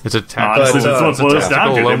Sue's. It's a tactical, that's what it boils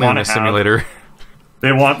down to. They want to simulator.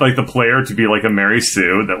 They want, like, the player to be like a Mary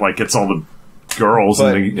Sue that, like, gets all the girls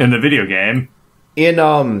in the video game. In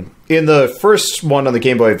the first one on the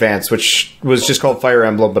Game Boy Advance, which was just called Fire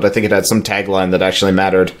Emblem, but I think it had some tagline that actually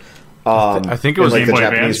mattered. I think it was like Game the Boy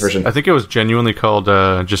Japanese Advance version. I think it was genuinely called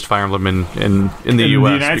just Fire Emblem in the US the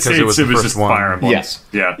United because States, it was the first just one. Fire Emblem. Yes.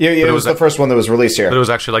 Yeah. It was the first one that was released here. But it was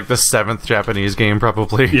actually like the 7th Japanese game,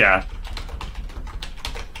 probably. Yeah.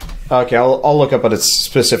 Okay, I'll look up what its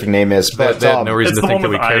specific name is. But they had no reason to think that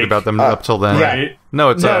we cared about them up till then. Right? No,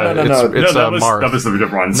 it's No. it's Marth. That was the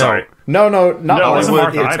different one. Sorry. No, not No, it wasn't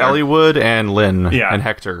Marth. Marth It's either. Elliewood and Lynn Yeah. and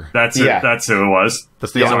Hector. That's it. Yeah. That's who it was.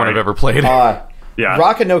 That's the only one I've ever played. Yeah.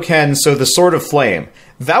 Rocket no Ken, so the Sword of Flame.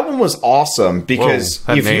 That one was awesome because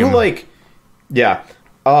Whoa, that if you name. like,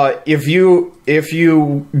 if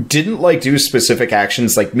you didn't like do specific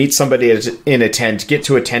actions like meet somebody in a tent, get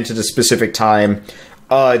to a tent at a specific time,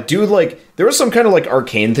 do like there was some kind of like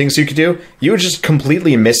arcane things you could do. You would just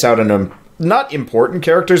completely miss out on not important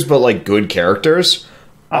characters, but like good characters.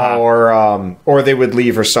 Or they would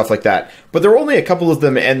leave or stuff like that. But there were only a couple of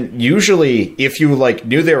them, and usually if you like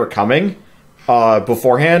knew they were coming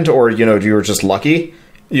beforehand, or you were just lucky,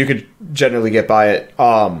 you could generally get by it.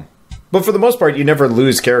 But for the most part, you never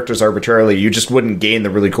lose characters arbitrarily. You just wouldn't gain the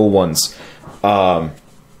really cool ones.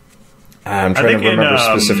 I'm trying to remember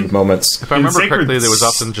specific moments. If I remember correctly, there was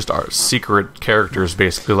often just secret characters,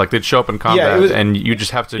 basically. Like, they'd show up in combat, and you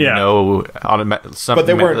just have to know but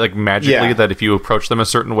they weren't, like magically that if you approach them a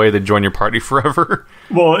certain way, they'd join your party forever.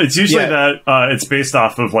 Well, it's usually that it's based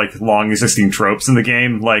off of, like, long-existing tropes in the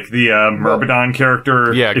game. Like, the Myrmidon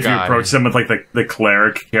character, if you approach them with, like, the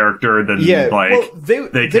cleric character, then,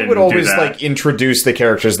 they would always, like, introduce the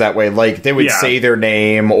characters that way. Like, they would say their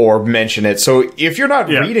name or mention it. So if you're not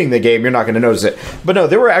reading the game, you're not going to notice it. But no,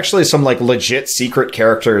 there were actually some like legit secret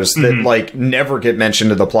characters that like never get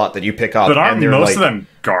mentioned in the plot that you pick up. But aren't and most of them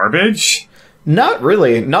garbage? Not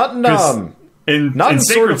really. Not in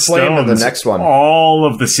Sword of Flame in the next one. All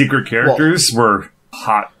of the secret characters were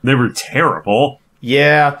hot. They were terrible.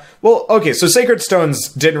 Yeah. Well, okay, so Sacred Stones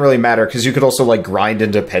didn't really matter because you could also like grind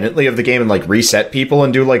independently of the game and like reset people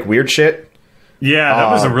and do like weird shit. Yeah,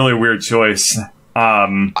 that was a really weird choice.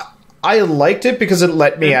 I liked it because it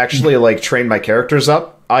let me actually like train my characters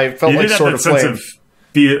up. I felt like Sword of Flame.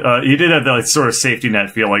 You did have that like, sort of safety net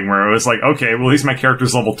feeling where it was like, okay, well, at least my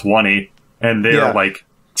character's level 20 and they're like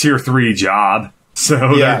tier 3 job, so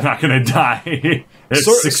they're not going to die.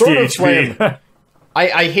 It's 60 Sword of HP. Flame.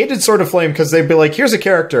 I hated Sword of Flame because they'd be like, here's a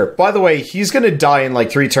character. By the way, he's going to die in like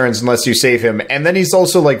 3 turns unless you save him. And then he's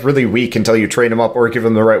also like really weak until you train him up or give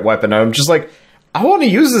him the right weapon. And I'm just like, I want to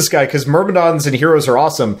use this guy because Myrmidons and heroes are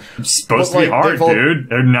awesome. It's supposed to be hard, dude.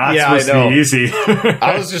 They're not supposed to be easy.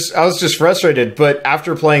 I was just frustrated. But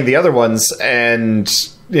after playing the other ones and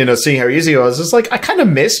seeing how easy it was, it's like I kind of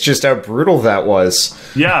missed just how brutal that was.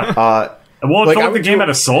 Yeah. Well, it felt like the game had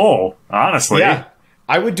a soul. Honestly. Yeah.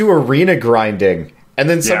 I would do arena grinding, and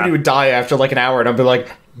then somebody would die after like an hour, and I'd be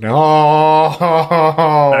like, no,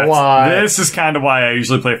 why? This is kind of why I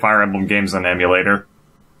usually play Fire Emblem games on emulator.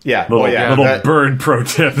 Yeah, little bird pro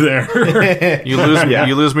tip there. You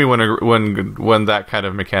lose me when that kind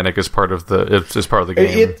of mechanic is part of the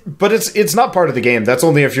game. But it's not part of the game. That's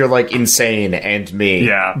only if you're like insane and me.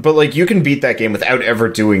 Yeah. But like you can beat that game without ever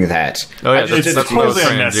doing that. Oh yeah, that's totally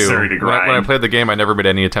unnecessary to grind. When I played the game, I never made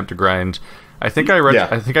any attempt to grind. I think I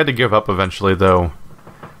had to give up eventually though.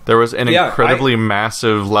 There was an incredibly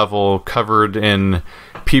massive level covered in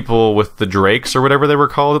people with the drakes or whatever they were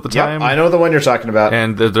called at the time. I know the one you're talking about.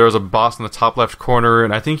 And there was a boss in the top left corner,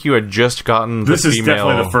 and I think you had just gotten the female... This is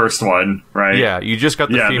definitely the first one, right? Yeah, you just got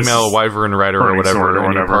the female wyvern rider or whatever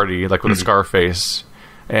in your party, like with a scar face.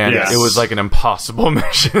 And it was like an impossible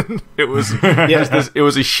mission. It was it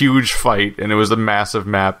was a huge fight, and it was a massive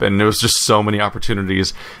map, and there was just so many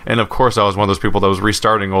opportunities. And of course, I was one of those people that was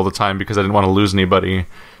restarting all the time because I didn't want to lose anybody.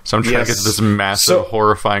 So I'm trying to get to this massive,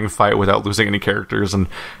 horrifying fight without losing any characters, and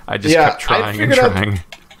I just kept trying and trying.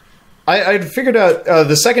 I'd figured out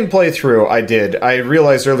the second playthrough I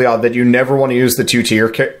realized early on that you never want to use the tier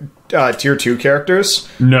 2 characters.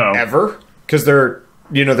 No. Ever. Because their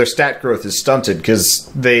stat growth is stunted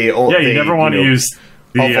because they... you never want to use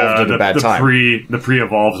the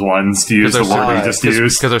pre-evolved ones to use the word you just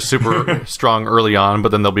used because they're super strong early on, but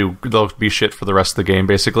then they'll be shit for the rest of the game,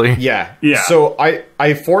 basically. Yeah. So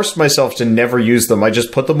I forced myself to never use them. I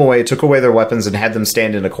just put them away, took away their weapons, and had them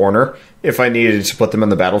stand in a corner if I needed to put them in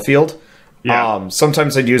the battlefield. Yeah.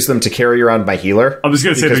 Sometimes I'd use them to carry around my healer. I was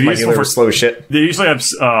going to say because my healer was slow as shit. They usually have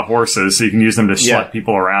horses, so you can use them to schlep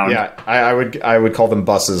people around. Yeah, I would call them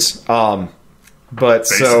buses. But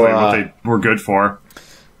basically what they were good for.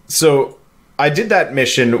 So I did that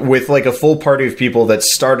mission with like a full party of people that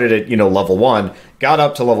started at level 1, got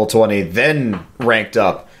up to level 20, then ranked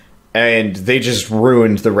up, and they just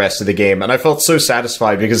ruined the rest of the game. And I felt so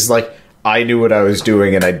satisfied because like I knew what I was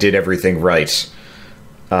doing and I did everything right.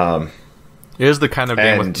 It is the kind of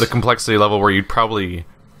game with the complexity level where you'd probably...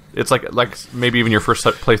 It's like maybe even your first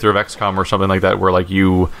playthrough of XCOM or something like that, where like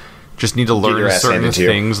you just need to learn certain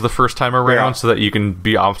things the first time around so that you can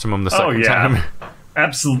be optimum the second time.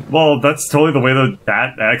 Absolutely. Well, that's totally the way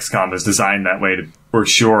that XCOM is designed that way, for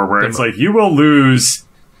sure, where it's like you will lose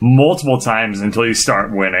multiple times until you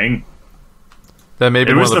start winning. That may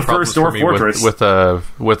be one of the problems for me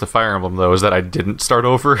with the Fire Emblem, though, is that I didn't start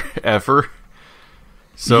over, ever.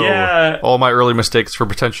 So all my early mistakes for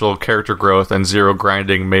potential character growth and zero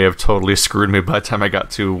grinding may have totally screwed me by the time I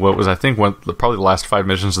got to what was, I think, probably the last 5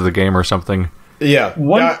 missions of the game or something. Yeah.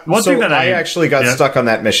 One thing that I actually got stuck on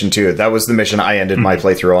that mission, too. That was the mission I ended my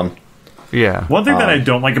playthrough on. Yeah. One thing that I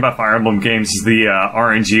don't like about Fire Emblem games is the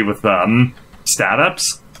RNG with stat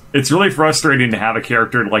ups. It's really frustrating to have a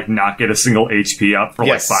character like not get a single HP up for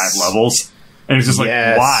like 5 levels. And it's just like,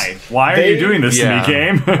 why? Why are you doing this to me,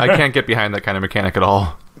 game? I can't get behind that kind of mechanic at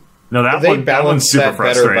all. No, they balance that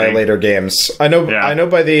better by later games. I know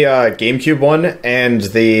by the GameCube one and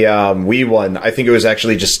the Wii one, I think it was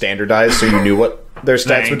actually just standardized, so you knew what their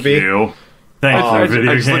stats would be. I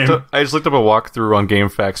just looked up a walkthrough on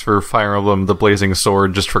GameFAQs for Fire Emblem: The Blazing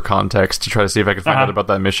Sword, just for context, to try to see if I could find out about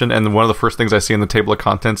that mission. And one of the first things I see in the table of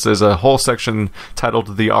contents is a whole section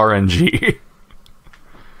titled "The RNG."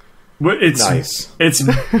 It's nice. It's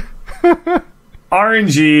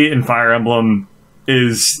RNG in Fire Emblem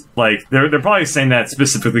is like they're probably saying that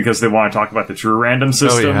specifically because they want to talk about the true random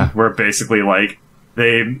system, where basically like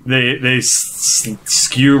they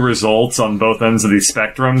skew results on both ends of the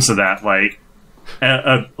spectrum, so that like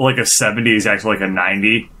a 70 is actually like a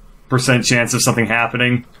 90% chance of something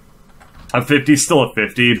happening. A 50 is still a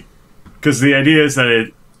 50, because the idea is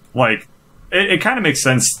that it kind of makes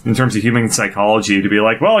sense in terms of human psychology to be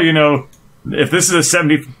like, well, if this is a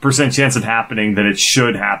 70% chance of happening, then it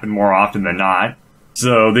should happen more often than not.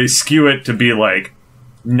 So they skew it to be like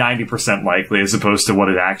 90% likely as opposed to what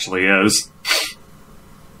it actually is.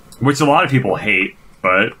 Which a lot of people hate,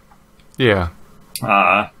 but... Yeah.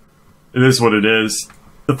 It is what it is.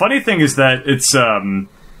 The funny thing is that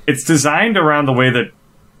it's designed around the way that...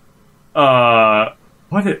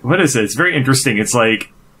 What is it? It's very interesting. It's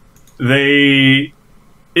like...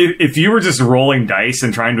 If you were just rolling dice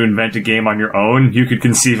and trying to invent a game on your own, you could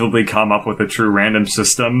conceivably come up with a true random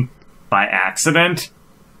system by accident,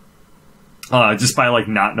 just by like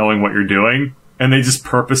not knowing what you're doing. And they just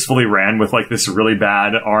purposefully ran with like this really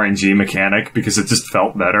bad RNG mechanic because it just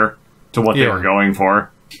felt better to what they were going for.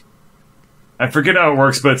 I forget how it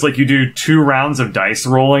works, but it's like you do 2 rounds of dice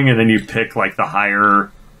rolling and then you pick like the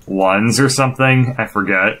higher ones or something. I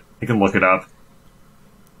forget. I can look it up.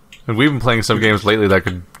 And we've been playing some games lately that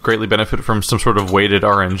could greatly benefit from some sort of weighted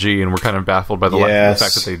RNG, and we're kind of baffled by the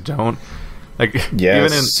fact that they don't. Like,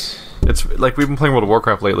 even it's like we've been playing World of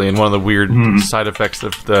Warcraft lately, and one of the weird side effects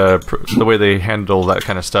of the way they handle that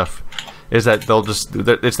kind of stuff is that they'll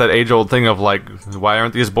it's that age-old thing of like, why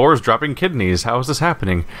aren't these boars dropping kidneys? How is this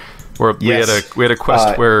happening? Where we had a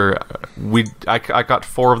quest where I got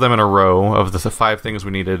 4 of them in a row of the 5 things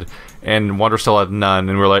we needed, and Wandercell had none,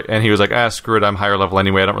 and he was like, screw it, I'm higher level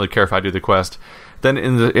anyway, I don't really care if I do the quest. Then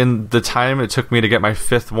in the time it took me to get my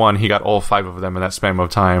 5th one, he got all 5 of them in that span of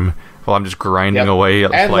time, while I'm just grinding away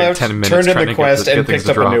at and like 10 minutes turned in trying the to quest get and things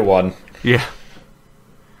picked to up drop. a new one. Yeah.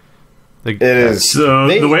 It is. So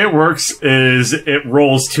the way it works is it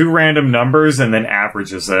rolls 2 random numbers and then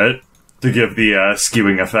averages it to give the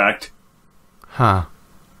skewing effect. Huh.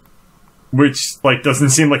 Which, like,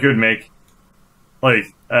 doesn't seem like it would make, like,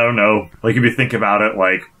 I don't know, like, if you think about it,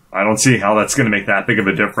 like, I don't see how that's going to make that big of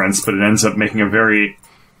a difference, but it ends up making a very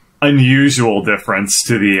unusual difference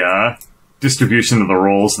to the distribution of the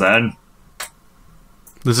rolls then.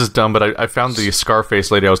 This is dumb, but I found the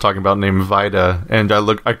Scarface lady I was talking about named Vida, and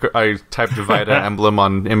I typed Vida emblem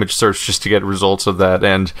on image search just to get results of that,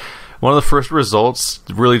 and one of the first results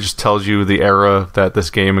really just tells you the era that this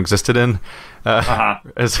game existed in.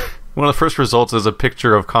 One of the first results is a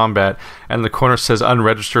picture of combat, and the corner says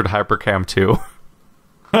unregistered Hypercam 2.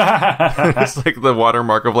 It's like the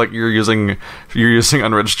watermark of like you're using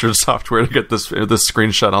unregistered software to get this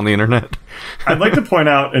screenshot on the internet. I'd like to point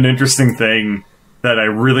out an interesting thing that I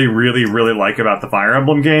really, really, really like about the Fire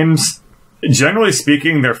Emblem games. Generally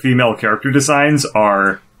speaking, their female character designs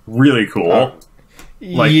are really cool.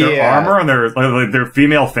 Like their armor and their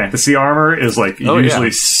female fantasy armor is like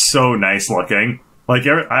usually so nice looking. Like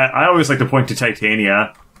I always like to point to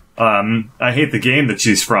Titania. I hate the game that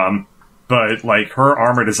she's from, but like her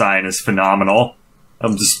armor design is phenomenal.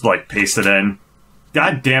 I'm just like paste it in.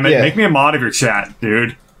 God damn it! Make me a mod of your chat,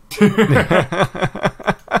 dude.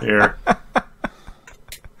 Here.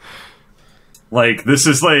 Like this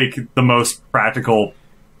is like the most practical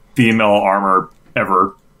female armor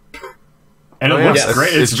ever. And it looks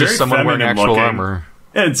great. It's just someone wearing actual looking. Armor.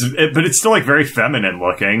 But it's still like very feminine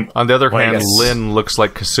looking. On the other hand, Lynn looks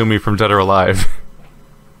like Kasumi from Dead or Alive.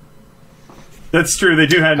 That's true. They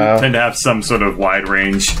do tend to have some sort of wide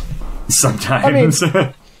range sometimes. I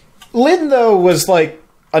mean, Lynn though was like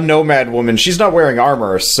a nomad woman. She's not wearing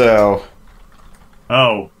armor, so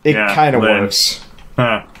it kind of works.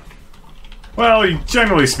 Huh. Well,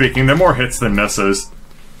 generally speaking, they're more hits than misses.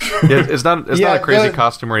 It's not a crazy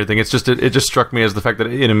costume or anything. It's just it just struck me as the fact that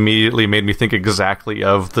it immediately made me think exactly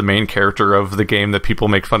of the main character of the game that people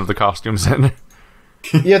make fun of the costumes in.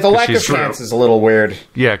 Yeah, the lack of pants is a little weird.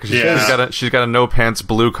 Yeah, because she's got a no pants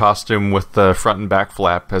blue costume with the front and back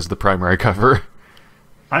flap as the primary cover.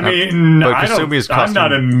 I mean, I'm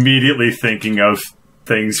not immediately thinking of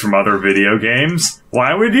things from other video games.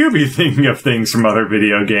 Why would you be thinking of things from other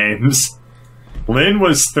video games? Lynn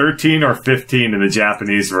was 13 or 15 in the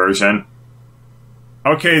Japanese version.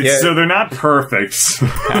 Okay, so they're not perfect.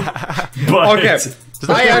 But okay,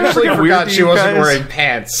 I actually forgot she wasn't wearing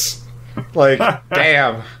pants. Like,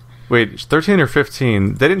 damn. Wait, 13 or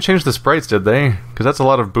 15? They didn't change the sprites, did they? Because that's a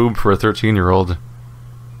lot of boob for a 13-year-old.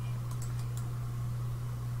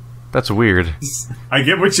 That's weird. I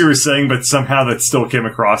get what you were saying, but somehow that still came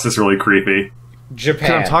across as really creepy.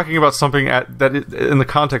 Japan. I'm talking about something in the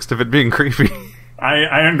context of it being creepy.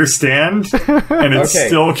 I understand, and it's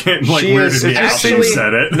still getting like weird to me after you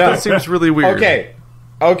said it. No, it seems really weird.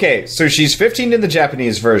 Okay, so she's 15 in the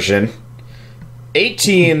Japanese version,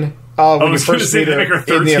 18 when you first meet her make her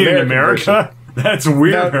 13 in America. That's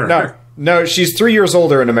weird. No, she's 3 years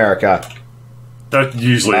older in America. That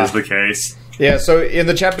usually is the case. Yeah, so in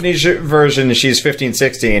the Japanese version, she's 15,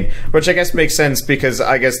 16, which I guess makes sense because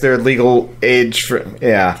I guess their legal age for...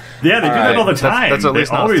 Yeah, they do that all the time. That's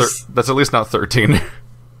at least not 13.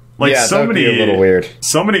 Like, so many, a little weird.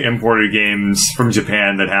 So many imported games from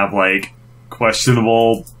Japan that have, like,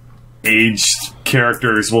 questionable aged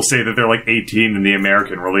characters will say that they're, like, 18 in the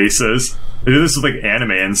American releases. They do this with, like,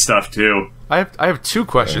 anime and stuff, too. I have two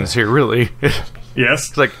questions here, really. Yes?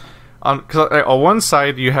 It's like... Because on one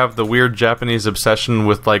side you have the weird Japanese obsession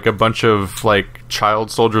with like a bunch of like child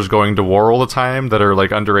soldiers going to war all the time that are like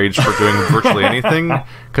underage for doing virtually anything.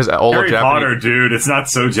 Because all Harry of Japanese... Potter, dude, it's not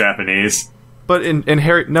so Japanese. But in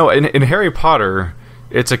Harry Potter,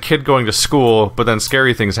 it's a kid going to school, but then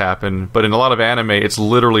scary things happen. But in a lot of anime, it's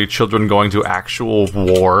literally children going to actual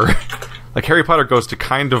war. Like Harry Potter goes to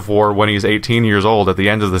kind of war when he's 18 years old at the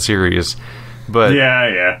end of the series. But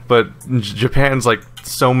But Japan's like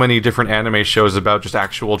so many different anime shows about just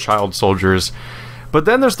actual child soldiers. But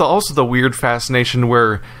then there's also the weird fascination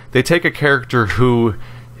where they take a character who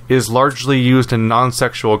is largely used in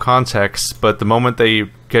non-sexual contexts, but the moment they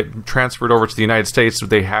get transferred over to the United States,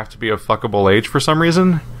 they have to be a fuckable age for some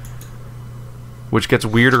reason. Which gets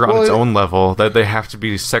weirder on its own level, that they have to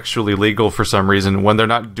be sexually legal for some reason when they're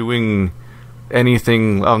not doing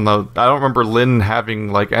anything on the... I don't remember Lynn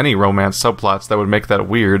having like any romance subplots that would make that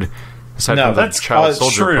weird. No, that's child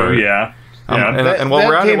soldier true. Part. Yeah. And while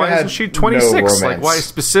we're at it, why isn't she 26? Like, why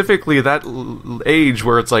specifically that age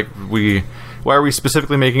where it's like why are we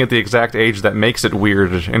specifically making it the exact age that makes it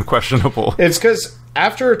weird and questionable? It's because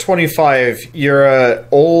after 25, you're a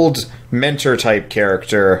old mentor type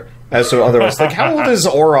character. As to otherwise, like, how old is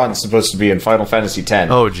Auron supposed to be in Final Fantasy X?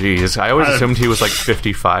 Oh, geez, I always assumed he was like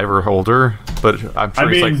 55 or older, but I'm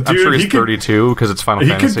sure he's 32 because it's Final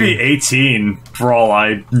Fantasy. He could be 18 for all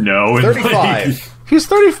I know. 35. He's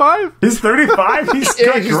 35. He's 35. He's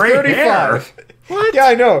got great 35. Hair. What? Yeah,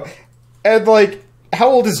 I know. And like, how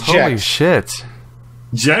old is Jecht? Holy shit!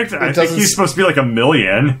 Jecht, I think he's supposed to be like a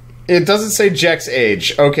million. It doesn't say Jecht's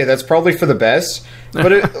age. Okay, that's probably for the best.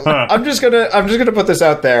 But I'm just gonna put this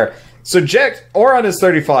out there. So Jecht, Auron is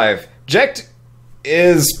 35. Jecht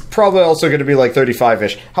is probably also going to be like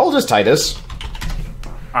 35-ish. How old is Tidus?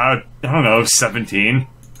 I don't know, 17.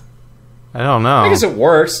 I don't know. I guess it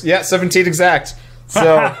works. Yeah, 17 exact.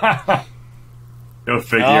 So... Go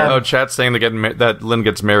figure. Oh, chat's saying that Lynn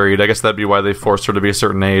gets married. I guess that'd be why they forced her to be a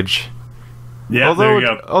certain age. Yeah,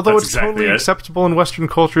 although it's totally acceptable in Western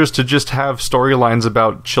cultures to just have storylines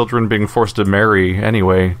about children being forced to marry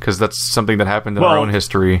anyway, because that's something that happened in our own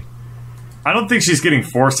history. I don't think she's getting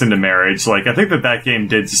forced into marriage. Like, I think that game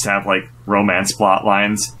did just have, like, romance plot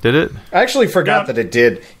lines. Did it? I actually forgot that it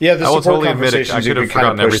did. Yeah, the support conversations, I could have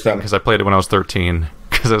forgotten everything because I played it when I was 13,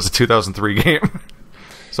 because it was a 2003 game.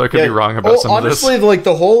 So I could be wrong about some of this. Honestly, like,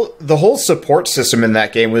 the whole support system in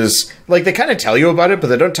that game was, like, they kind of tell you about it, but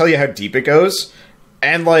they don't tell you how deep it goes.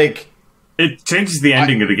 And, like... It changes the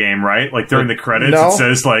ending of the game, right? Like, during the credits, it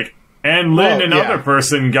says, like, and Lynn, another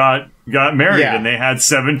person got married, and they had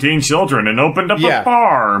 17 children and opened up a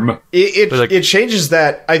farm. It changes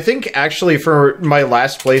that. I think, actually, for my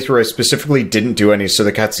last playthrough, I specifically didn't do any, so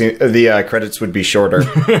the credits would be shorter.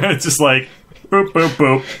 It's just like... Boop, boop,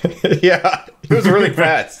 boop. Yeah, it was really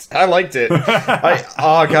fast. I liked it.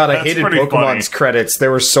 I hated Pokemon's credits. They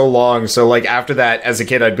were so long. So, like, after that, as a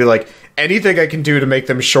kid, I'd be like, anything I can do to make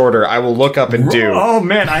them shorter, I will look up and do. Oh,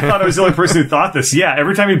 man, I thought I was the only person who thought this. Yeah,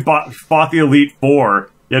 every time you fought the Elite Four,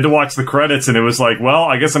 you had to watch the credits, and it was like, well,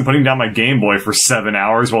 I guess I'm putting down my Game Boy for 7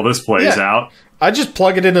 hours while this plays out. I just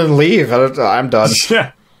plug it in and leave. I'm done.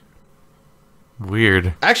 Yeah.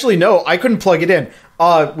 Weird. Actually, no, I couldn't plug it in.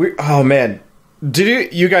 Oh, man.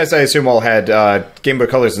 Did you guys, I assume, all had Game Boy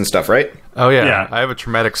Colors and stuff, right? Oh, yeah. I have a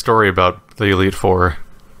traumatic story about the Elite Four.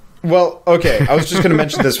 Well, okay, I was just going to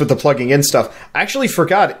mention this with the plugging in stuff. I actually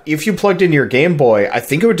forgot, if you plugged in your Game Boy, I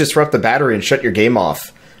think it would disrupt the battery and shut your game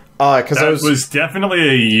off. That was definitely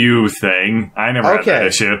a you thing. I never had that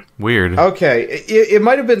issue. Weird. Okay, it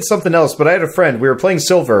might have been something else, but I had a friend. We were playing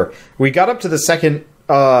Silver. We got up to the second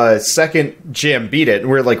gym, beat it, and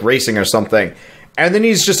we were, like, racing or something. And then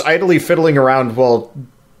he's just idly fiddling around while,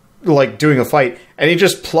 like, doing a fight. And he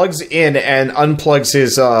just plugs in and unplugs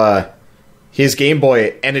his Game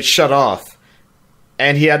Boy, and it shut off.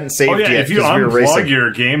 And he hadn't saved yet. If you unplug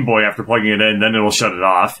your Game Boy after plugging it in, then it'll shut it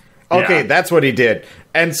off. Okay, that's what he did.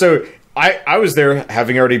 And so I was there,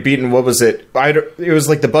 having already beaten, what was it? It was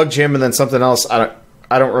like the Bug Gym and then something else. I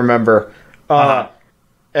don't remember.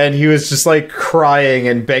 And he was just, like, crying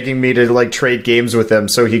and begging me to, like, trade games with him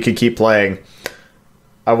so he could keep playing.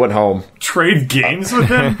 I went home. Trade games with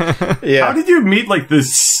him? Yeah. How did you meet, like,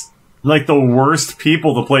 the worst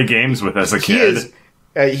people to play games with as a kid?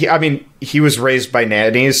 He was raised by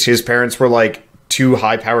nannies. His parents were, like, two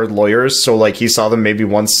high-powered lawyers, so, like, he saw them maybe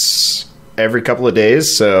once every couple of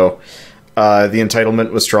days, so the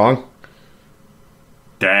entitlement was strong.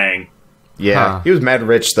 Dang. Yeah. He was mad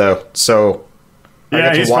rich, though, so I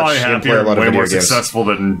got to watch him play a lot of video games. Way more successful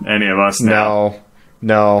than any of us now.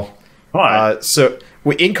 No. What? So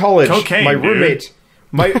in college, cocaine, my roommate,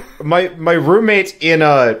 my roommate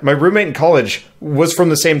in college was from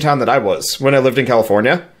the same town that I was when I lived in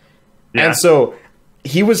California, and so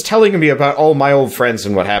he was telling me about all my old friends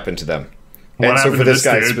and what happened to them. And so for this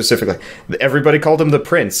guy specifically, everybody called him the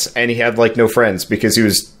Prince, and he had, like, no friends because he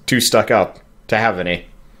was too stuck up to have any.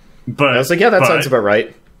 But I was like, yeah, that sounds about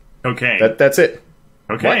right. Cocaine. That's it.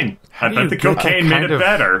 Cocaine. I bet the cocaine made it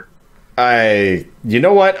better. You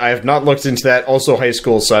know what? I have not looked into that. Also high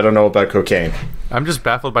school, so I don't know about cocaine. I'm just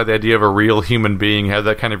baffled by the idea of a real human being have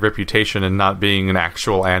that kind of reputation and not being an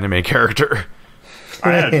actual anime character.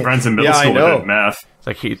 I had friends in middle school who did meth.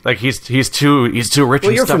 He's too rich.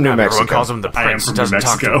 Well, you're from New Mexico. Everyone calls him the Prince. I am from New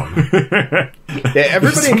Mexico. Yeah,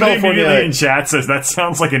 everybody in California in chat says that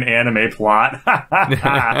sounds like an anime plot.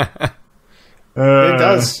 It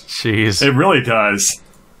does. Jeez, it really does.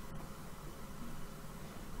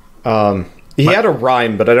 He had a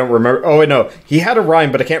rhyme, but I don't remember. Oh, no. He had a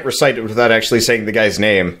rhyme, but I can't recite it without actually saying the guy's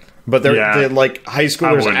name. But the high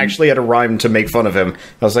schoolers actually had a rhyme to make fun of him.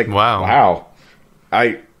 I was like, wow.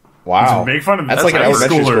 Wow. Make fun of that's like an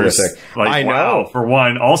elementary school thing. Like, I know. For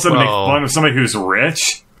one. Also to make fun of somebody who's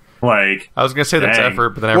rich. Like, I was going to say that's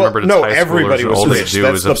effort, but then I remembered it's high everybody was rich.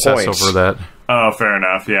 That's the point. Over that. Oh, fair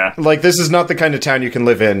enough, yeah. Like, this is not the kind of town you can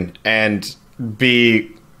live in and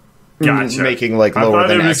be... Gotcha. Making, like, lower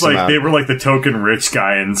than X amount. They were like the token rich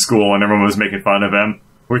guy in school and everyone was making fun of him.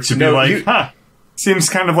 Which would be seems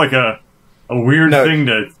kind of like a weird thing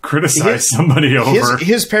to criticize somebody over.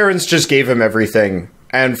 His parents just gave him everything.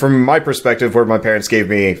 And from my perspective, where my parents gave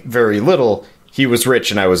me very little, he was rich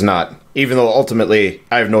and I was not. Even though ultimately,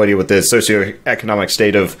 I have no idea what the socioeconomic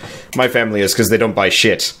state of my family is because they don't buy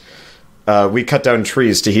shit. We cut down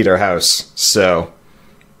trees to heat our house, so...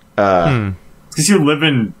 Because you live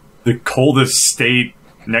in the coldest state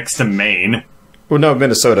next to Maine. Well, no,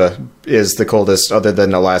 Minnesota is the coldest, other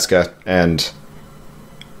than Alaska, and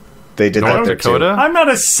they did North that there Dakota? too. I'm not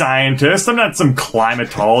a scientist. I'm not some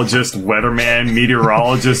climatologist, weatherman,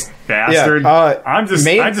 meteorologist bastard. I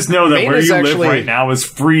just know that Maine where is you actually- live right now is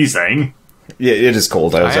freezing. Yeah, it is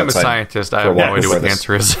cold. I was I am a outside scientist. I for have a no while idea what the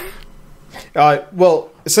before answer is. Well,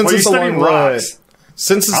 since Well, you it's study along rocks.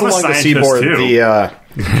 since it's I'm a along the scientist, seaboard, too.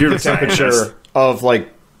 the You're a temperature scientist. of like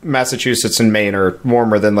Massachusetts and Maine are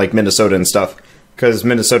warmer than like Minnesota and stuff, because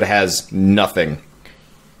Minnesota has nothing.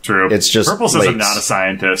 True. It's just Purple says I'm lakes. not a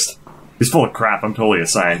scientist. He's full of crap. I'm totally a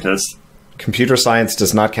scientist. Computer science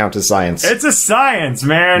does not count as science. It's a science,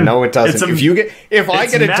 man. No, it doesn't. If I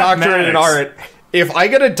it's get a doctorate in mathematics.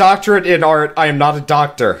 art, I am not a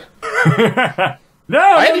doctor. No,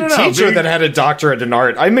 I had a teacher that had a doctorate in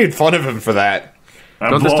art. I made fun of him for that.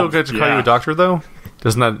 Don't they still get to call you a doctor, though?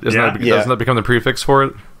 Doesn't that become the prefix for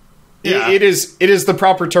it? Yeah. It is the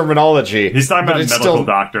proper terminology. He's talking but about a it's medical still,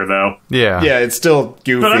 doctor, though. Yeah. Yeah, it's still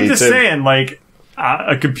goofy. But I'm just saying, like,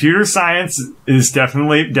 a computer science is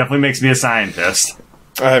definitely makes me a scientist.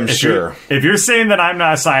 I'm sure. If you're saying that I'm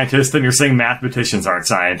not a scientist, then you're saying mathematicians aren't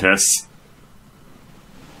scientists.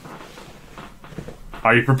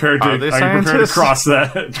 Are you prepared to? Are they you prepared to scientists?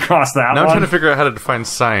 cross that Now I'm one? trying to figure out how to define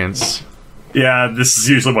science. Yeah, this is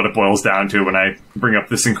usually what it boils down to when I bring up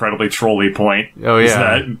this incredibly trolly point. Oh, is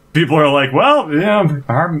yeah. that people are like, well,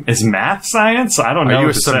 is math science? I don't know. Are you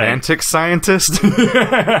what a to say. semantic scientist?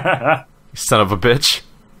 Son of a bitch.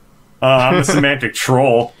 I'm a semantic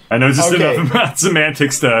troll. I know just Okay. enough about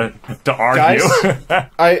semantics to argue.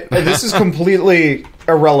 Guys, this is completely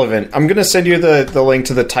irrelevant. I'm going to send you the link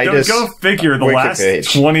to the Titus. Go figure. The Wiki last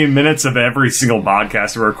page. 20 minutes of every single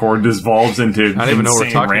podcast we record devolves into I don't even know what we're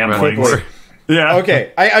insane talking ramblings. about anymore. Yeah.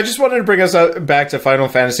 Okay, I just wanted to bring us back to Final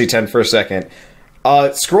Fantasy X for a second.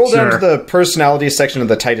 Scroll down Sure. to the personality section of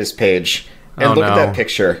the Titus page and Oh, look at no. that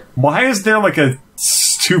picture. Why is there like a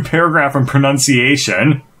 2-paragraph in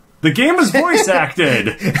pronunciation? The game is voice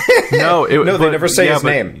acted. No, they never say his but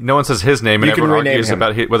name. No one says his name, and You can everyone rename argues him.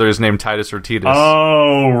 about whether his name Titus or Titus.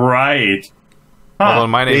 Oh, right. Although in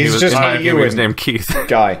my name, He's he was, just in my like game, you he was and- named Keith.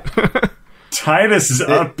 Guy. Titus is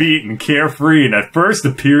upbeat and carefree and at first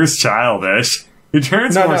appears childish. He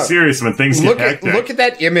turns more serious when things get hectic. Look at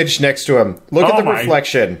that image next to him. Look at Oh the my-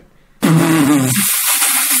 reflection.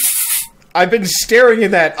 I've been staring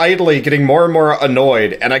at that idly, getting more and more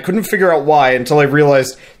annoyed, and I couldn't figure out why until I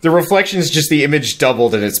realized the reflection is just the image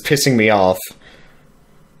doubled and it's pissing me off.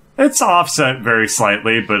 It's offset very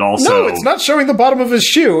slightly, but also... No, it's not showing the bottom of his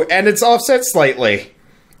shoe, and it's offset slightly.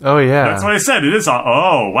 Oh yeah, That's what I said. It is...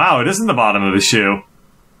 Oh, wow, it isn't the bottom of his shoe.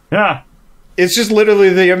 Yeah. It's just literally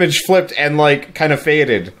the image flipped and, like, kind of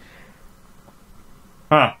faded.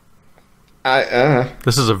 Huh.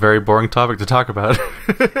 this is a very boring topic to talk about.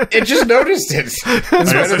 It just noticed it. It's I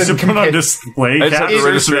guess better I than should put on compa- display I just have to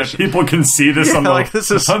captures so that register- people can see this Yeah, on the, like, this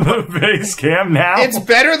is- on the face cam now. It's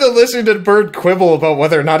better than listening to Bird quibble about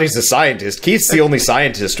whether or not he's a scientist. Keith's the only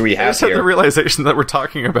scientist we I have just had the here. realization that we're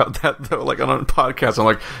talking about that though, like on a podcast. I'm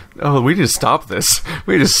like, oh, we need to stop this.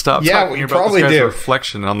 We need to stop Yeah, talking we about probably this guy's do.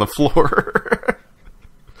 reflection on the floor.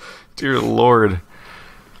 Dear Lord.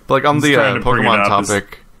 But like on the trying to bring it Pokemon up as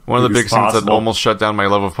topic, one of the quick big as things that possible. almost shut down my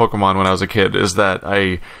love of Pokemon when I was a kid is that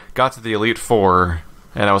I got to the Elite Four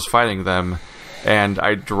and I was fighting them, and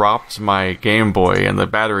I dropped my Game Boy and the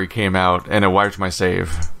battery came out and it wiped my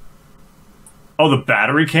save. Oh, the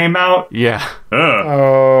battery came out? Yeah. Ugh.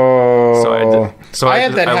 Oh. So I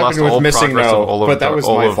had that lost happen with all Missing progress No, of all of but that the- was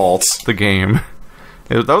all my of fault. The game.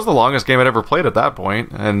 That was the longest game I'd ever played at that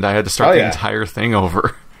point, and I had to start Oh, the yeah. entire thing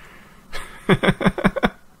over.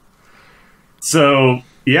 So,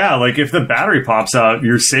 yeah, like if the battery pops out,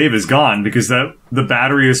 your save is gone because the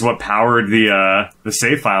battery is what powered the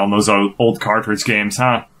save file in those old cartridge games,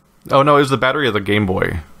 huh? Oh no, it was the battery of the Game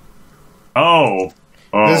Boy. Oh.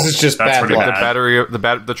 This is just that's bad pretty luck. The bad. battery,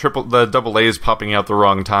 the double A's popping out the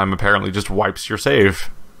wrong time apparently just wipes your save,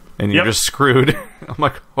 and you're Yep. just screwed. I'm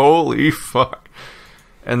like, holy fuck.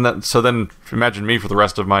 And then imagine me for the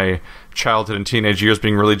rest of my childhood and teenage years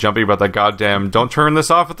being really jumpy about that goddamn "don't turn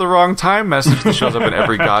this off at the wrong time" message that shows up in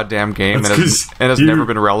every goddamn game That's and has you- never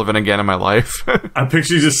been relevant again in my life. I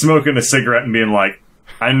picture you just smoking a cigarette and being like,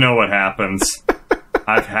 I know what happens.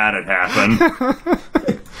 I've had it happen.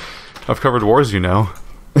 I've covered wars, you know.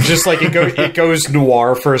 Just like it goes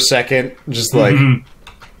noir for a second. Just like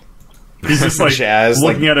He's just like jazz,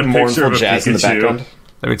 looking like at a picture mournful of a jazz in the Pikachu, background.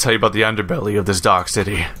 Let me tell you about the underbelly of this dark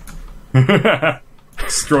city.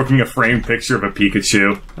 stroking a framed picture of a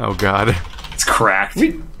Pikachu. Oh god. It's cracked.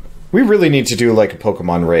 We really need to do like a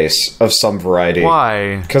Pokemon race of some variety.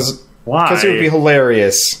 Why? Because Why? it would be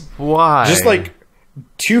hilarious. Why? Just like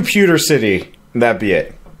to Pewter City. That'd be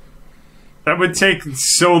it. That would take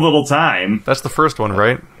so little time. That's the first one,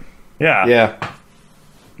 right? Yeah. Yeah.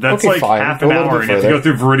 That's Okay, like fine. half Go an a little hour, bit and you have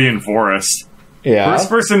to further. go through Viridian Forest. Yeah. First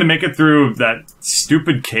person to make it through that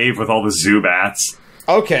stupid cave with all the Zubats.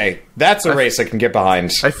 Okay, that's a race I can get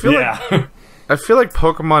behind. I feel Yeah. like I feel like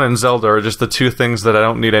Pokemon and Zelda are just the two things that I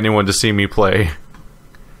don't need anyone to see me play.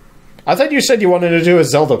 I thought you said you wanted to do a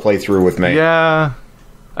Zelda playthrough with me. Yeah,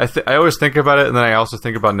 I always think about it, and then I also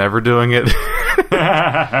think about never doing it.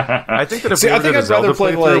 I think that if See, we I ever think did a I'd rather Zelda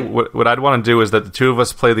play, playthrough, like- what I'd want to do is that the two of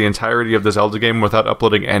us play the entirety of the Zelda game without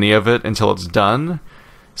uploading any of it until it's done,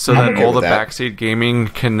 so that okay all the with that. backseat gaming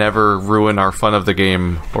can never ruin our fun of the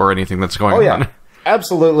game or anything that's going Oh, yeah. on.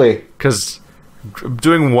 Absolutely. Because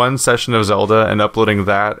doing one session of Zelda and uploading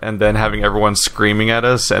that and then having everyone screaming at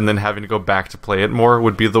us and then having to go back to play it more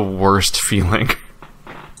would be the worst feeling.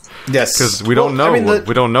 Yes. Because we don't know.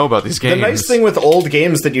 We don't know about these The games. nice thing with old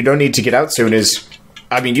games that you don't need to get out soon is,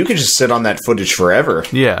 I mean, you can just sit on that footage forever.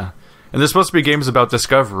 Yeah. And there's supposed to be games about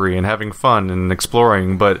discovery and having fun and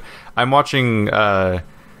exploring, but I'm watching,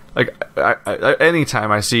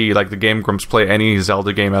 anytime I see, like, the Game Grumps play any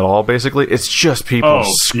Zelda game at all, basically, it's just people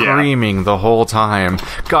screaming the whole time.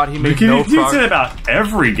 God, he made no You say progress. that about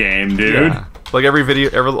every game, dude. Yeah. Like, every video,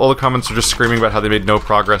 all the comments are just screaming about how they made no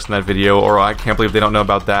progress in that video, or I can't believe they don't know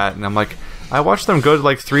about that, and I'm like, I watched them go to,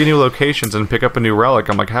 like, 3 new locations and pick up a new relic.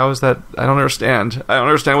 I'm like, how is that? I don't understand. I don't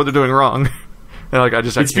understand what they're doing wrong. And, like,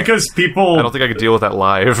 It's because people I don't think I could deal with that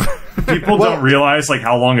live. people don't realize like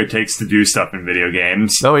how long it takes to do stuff in video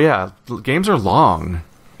games. Oh, yeah. Games are long.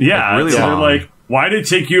 Yeah, really so they're long. like, why did it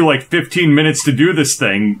take you like 15 minutes to do this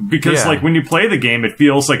thing? Because Yeah. like when you play the game, it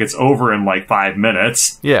feels like it's over in like 5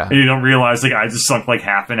 minutes. Yeah. And you don't realize like I just sunk like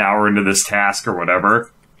half an hour into this task or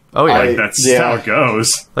whatever. Oh, yeah. Like that's how it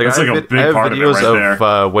goes. Like, That's I like a have big part of it videos right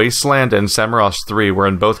there. Wasteland and Samurott 3, where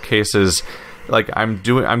in both cases, like, I'm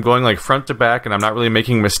going like front to back, and I'm not really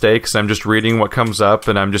making mistakes. I'm just reading what comes up,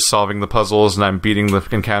 and I'm just solving the puzzles, and I'm beating the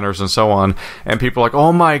encounters, and so on. And people are like,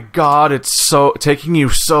 "Oh my god, it's so taking you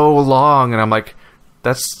so long," and I'm like,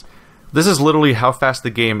 "This is literally how fast the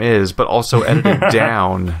game is, but also edited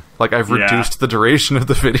down. Like, I've reduced the duration of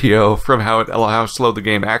the video from how slow the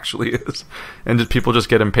game actually is, and people just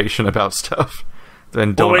get impatient about stuff."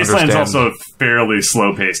 And don't Wasteland's understand. also a fairly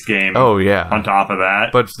slow-paced game. Oh, yeah. On top of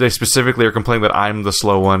that, But they specifically are complaining that I'm the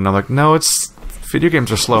slow one. And I'm like, no, video games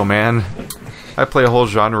are slow, man. I play a whole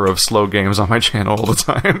genre of slow games on my channel all the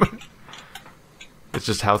time. It's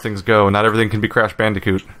just how things go. Not everything can be Crash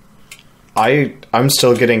Bandicoot. I'm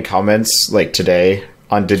still getting comments, like today,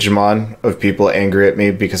 on Digimon of people angry at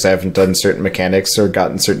me because I haven't done certain mechanics or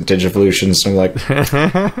gotten certain Digivolutions. And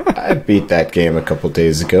I'm like, I beat that game a couple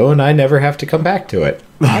days ago, and I never have to come back to it.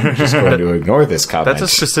 I'm just going to ignore this comment. That's a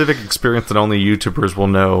specific experience that only YouTubers will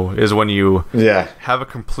know, is when you have a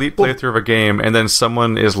complete playthrough of a game, and then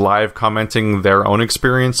someone is live commenting their own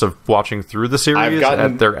experience of watching through the series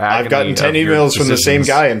at their agony. I've gotten 10 of your emails from the same decisions.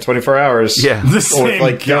 guy in 24 hours. Yeah. the Or same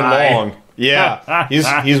like guy. long. Yeah,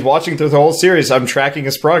 he's watching through the whole series. I'm tracking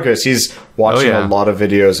his progress. He's watching a lot of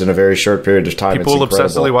videos in a very short period of time. People will it's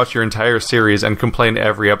incredible. obsessively watch your entire series and complain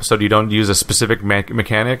every episode you don't use a specific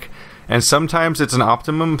mechanic. And sometimes it's an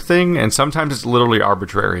optimum thing, and sometimes it's literally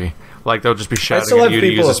arbitrary. Like, they'll just be shouting still at have you to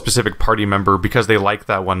use people- a specific party member because they like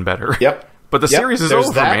that one better. Yep. But the series is There's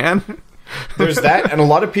over, that. man. There's that, and a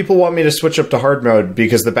lot of people want me to switch up to hard mode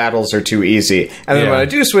because the battles are too easy. And then when I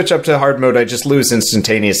do switch up to hard mode, I just lose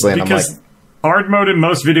instantaneously, and Because I'm like... hard mode in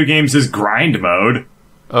most video games is grind mode.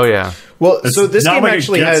 Oh, yeah. Well, so this Not game like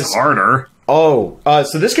actually it gets has... harder. So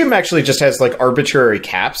this game actually just has, like, arbitrary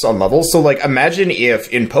caps on levels. So, like, imagine if,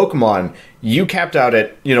 in Pokemon, you capped out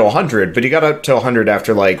at, 100, but you got up to 100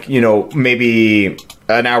 after, like, maybe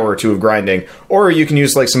an hour or two of grinding. Or you can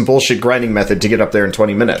use, like, some bullshit grinding method to get up there in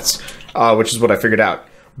 20 minutes, which is what I figured out.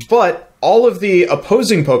 But all of the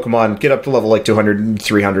opposing Pokemon get up to level, like, 200,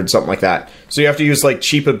 300, something like that. So you have to use, like,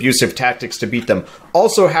 cheap, abusive tactics to beat them.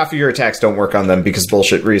 Also, half of your attacks don't work on them because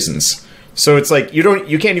bullshit reasons. So it's like you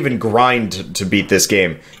can't even grind to beat this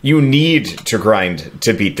game. You need to grind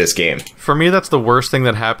to beat this game. For me, that's the worst thing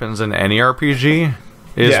that happens in any RPG,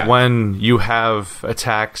 is when you have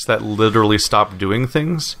attacks that literally stop doing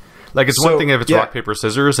things. Like, it's one thing if it's rock, paper,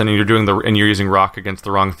 scissors, and you're using rock against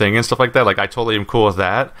the wrong thing and stuff like that. Like, I totally am cool with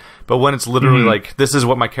that. But when it's literally like, this is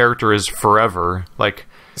what my character is forever, like...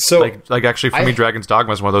 So, like actually, for me, Dragon's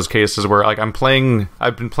Dogma is one of those cases where, like,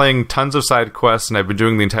 I've been playing tons of side quests, and I've been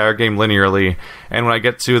doing the entire game linearly, and when I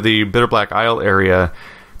get to the Bitter Black Isle area,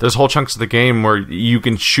 there's whole chunks of the game where you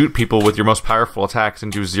can shoot people with your most powerful attacks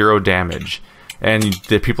and do 0 damage. and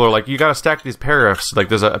the people are like, you gotta stack these paraffs. Like,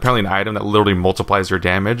 there's apparently an item that literally multiplies your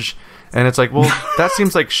damage. And it's like, well, that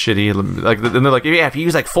seems like shitty. Like, and they're like, yeah, if you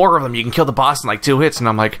use like 4 of them, you can kill the boss in like 2 hits. And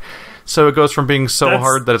I'm like, so it goes from being so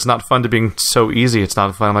hard that it's not fun to being so easy it's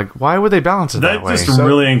not fun. I'm like, why would they balance it that way? That just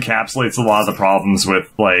really encapsulates a lot of the problems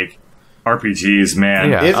with, like, RPGs, man.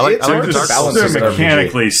 Yeah, I like they're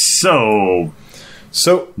mechanically so...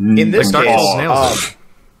 So, in this like case...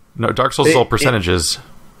 no, Dark Souls is all percentages.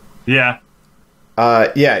 Yeah.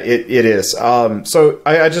 Yeah, it is. So,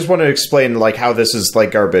 I just want to explain, like, how this is,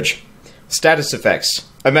 like, garbage. Status effects.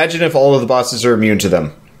 Imagine if all of the bosses are immune to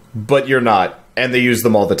them, but you're not. And they use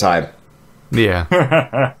them all the time.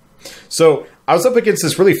 Yeah. So, I was up against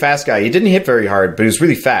this really fast guy. He didn't hit very hard, but he was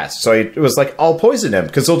really fast. So, it was like, I'll poison him,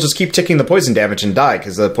 because he'll just keep ticking the poison damage and die,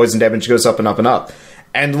 because the poison damage goes up and up and up.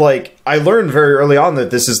 And, like, I learned very early on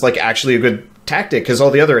that this is, like, actually a good tactic, because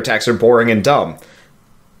all the other attacks are boring and dumb.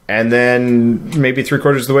 And then, maybe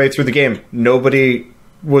 3/4 of the way through the game, nobody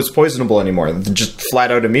was poisonable anymore. They're just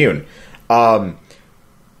flat out immune.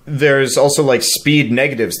 There's also, like, speed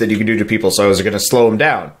negatives that you can do to people, so I was going to slow them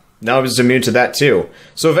down. Now I was immune to that, too.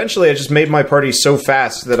 So eventually I just made my party so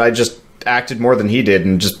fast that I just acted more than he did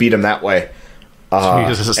and just beat him that way.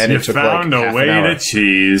 Jesus, and it took, found like, a way to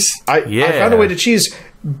cheese. I found a way to cheese.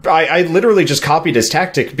 I literally just copied his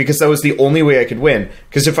tactic because that was the only way I could win.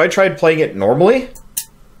 Because if I tried playing it normally,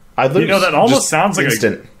 I'd lose. You know, that almost sounds like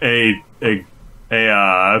instant.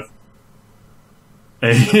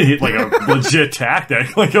 like a legit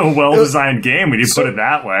tactic, like a well-designed game when you put it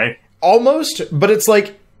that way. Almost, but it's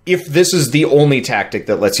like, if this is the only tactic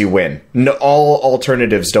that lets you win, no, all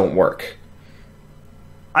alternatives don't work.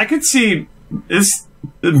 I could see this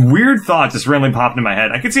weird thought just randomly popped in my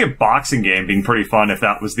head. I could see a boxing game being pretty fun if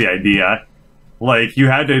that was the idea. Like, you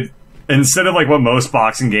had to, instead of like what most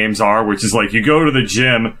boxing games are, which is like you go to the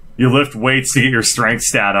gym, you lift weights to get your strength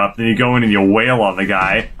stat up, then you go in and you wail on the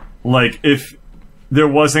guy. Like, if there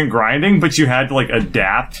wasn't grinding, but you had to, like,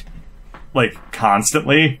 adapt, like,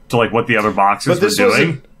 constantly to, like, what the other boxers were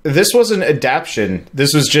doing. This wasn't adaptation.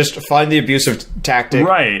 This was just find the abusive tactic.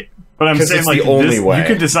 Right. But I'm saying, like, the only way. You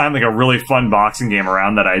could design, like, a really fun boxing game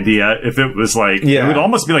around that idea if it was, like... Yeah. It would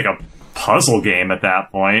almost be, like, a puzzle game at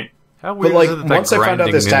that point. How weird is it that once I found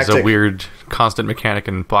out this tactic is a weird constant mechanic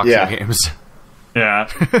in boxing games? Yeah.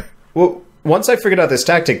 Well, once I figured out this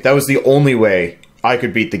tactic, that was the only way I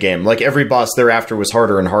could beat the game. Like, every boss thereafter was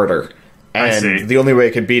harder and harder. And the only way I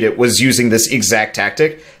could beat it was using this exact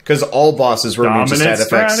tactic, because all bosses were immune to stat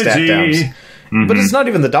effects, stat downs. Mm-hmm. But it's not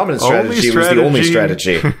even the dominant strategy, it was the only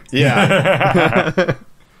strategy. Yeah.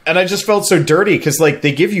 And I just felt so dirty, because, like,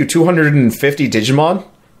 they give you 250 Digimon,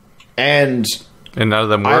 and none of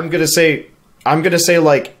them work? I'm gonna say,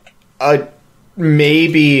 like,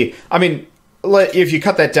 maybe... I mean, if you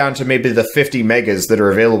cut that down to maybe the 50 megas that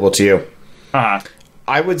are available to you...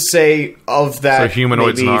 I would say of that,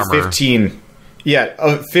 humanoids maybe and armor. 15.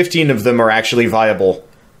 Yeah, 15 of them are actually viable,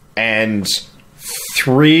 and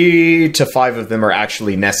 3 to 5 of them are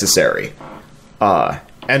actually necessary. And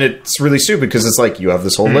it's really stupid because it's like you have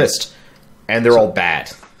this whole list, and they're all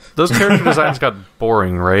bad. Those character designs got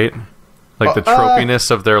boring, right? Like the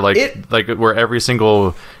tropiness of their like where every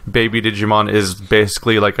single baby Digimon is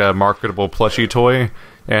basically like a marketable plushie toy.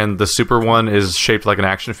 And the super one is shaped like an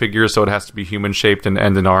action figure, so it has to be human-shaped and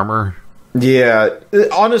in armor. Yeah.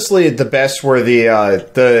 Honestly, the best were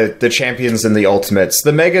the champions and the ultimates.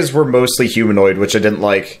 The megas were mostly humanoid, which I didn't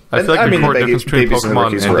like. I feel like the core difference between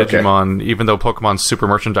Pokemon and Digimon, even though Pokemon's super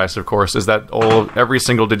merchandise, of course, is that every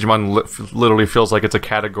single Digimon literally feels like it's a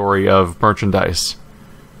category of merchandise.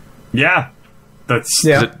 Yeah. That's...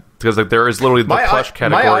 Yeah. Because like, there is literally the plush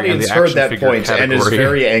category. My audience and the heard that point category. And is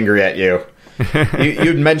very angry at you.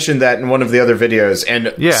 You'd mentioned that in one of the other videos,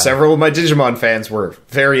 and several of my Digimon fans were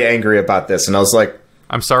very angry about this, and I was like,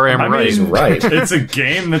 I'm sorry, I'm right. Right. It's a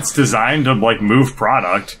game that's designed to, like, move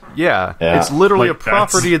product. Yeah. It's literally like, a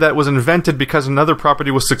property that was invented because another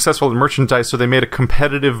property was successful in merchandise, so they made a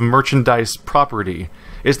competitive merchandise property.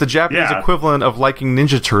 It's the Japanese equivalent of liking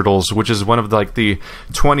Ninja Turtles, which is one of the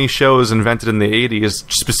 20 shows invented in the 80s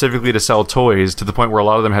specifically to sell toys, to the point where a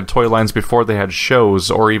lot of them had toy lines before they had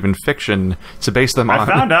shows or even fiction to base them on. I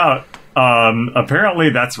found out, apparently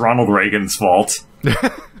that's Ronald Reagan's fault.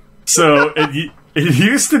 So it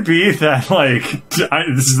used to be that, like,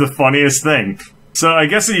 this is the funniest thing. So I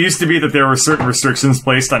guess it used to be that there were certain restrictions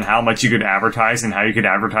placed on how much you could advertise and how you could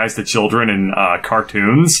advertise to children in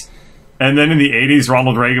cartoons. And then in the 80s,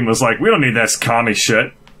 Ronald Reagan was like, we don't need this commie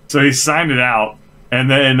shit. So he signed it out.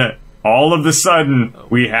 And then all of a sudden,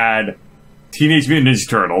 we had Teenage Mutant Ninja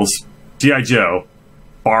Turtles, G.I. Joe,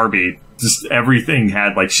 Barbie, just everything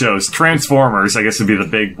had like shows. Transformers, I guess, would be the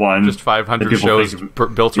big one. Just 500 shows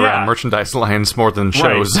built around merchandise lines more than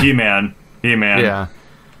shows. Right. He-Man. Yeah.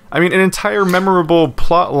 I mean, an entire memorable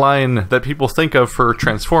plot line that people think of for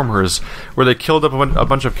Transformers, where they killed up a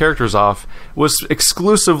bunch of characters off, was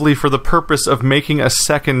exclusively for the purpose of making a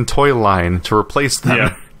second toy line to replace them.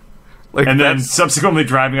 Yeah. And then subsequently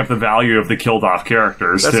driving up the value of the killed-off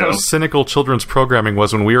characters, That's how cynical children's programming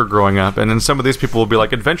was when we were growing up. And then some of these people will be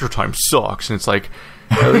like, Adventure Time sucks. And it's like,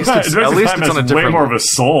 at least it's on a different... way more of a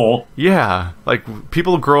soul. Yeah. Like,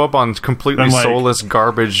 people grow up on completely soulless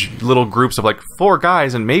garbage little groups of, like, 4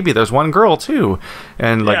 guys, and maybe there's 1 girl, too.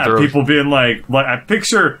 And, like, people being like, I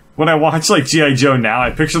picture... When I watch, like, G.I. Joe now, I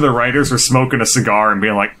picture the writers are smoking a cigar and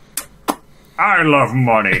being like, I love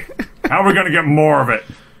money. How are we going to get more of it?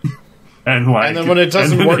 And then when it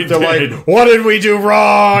doesn't work, they're like, what did we do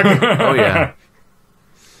wrong? Oh, yeah.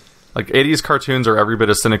 Like, 80s cartoons are every bit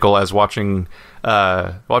as cynical as watching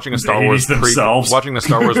a Star Wars watching the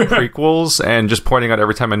Star Wars prequels and just pointing out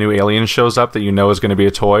every time a new alien shows up that you know is going to be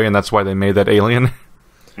a toy, and that's why they made that alien.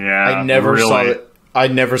 Yeah, I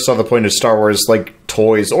never saw the point of Star Wars, like,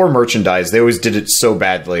 toys or merchandise. They always did it so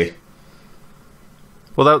badly.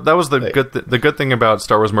 Well, that was the good thing about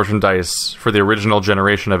Star Wars merchandise for the original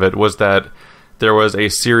generation of it was that there was a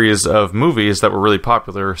series of movies that were really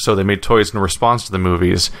popular, so they made toys in response to the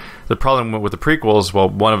movies. The problem with the prequels, well,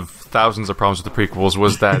 one of thousands of problems with the prequels,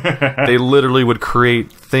 was that they literally would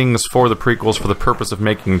create things for the prequels for the purpose of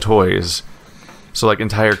making toys. So, like,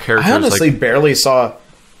 entire characters... I honestly barely saw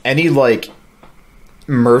any, like,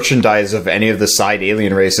 merchandise of any of the side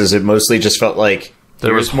alien races. It mostly just felt like...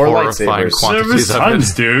 There was more lightsabers. There was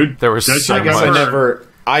tons, dude. There was so much.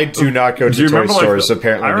 I do not go to toy stores,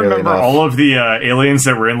 apparently. I remember all of the aliens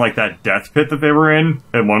that were in, like, that death pit that they were in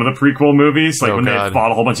one of the prequel movies. Like, when they fought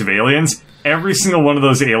a whole bunch of aliens. Every single one of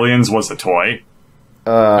those aliens was a toy.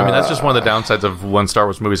 I mean, that's just one of the downsides of when Star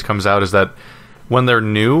Wars movies comes out, is that when they're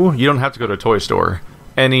new, you don't have to go to a toy store.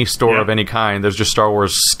 Any store of any kind, there's just Star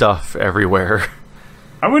Wars stuff everywhere.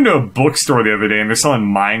 I went to a bookstore the other day, and they're selling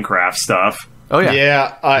Minecraft stuff. Oh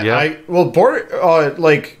yeah,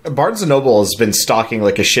 Barnes & Noble has been stocking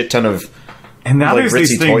like a shit ton of and now like, there's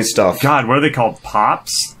these things, toy stuff. God, what are they called?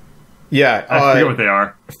 Pops? Yeah, I forget what they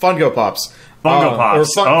are. Funko Pops.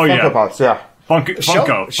 Pops. Funko Pops. Yeah.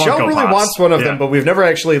 Funko really Pops. wants one of them, but we've never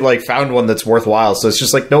actually like found one that's worthwhile. So it's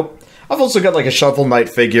just like, nope. I've also got like a Shovel Knight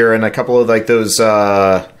figure and a couple of like those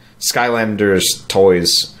Skylanders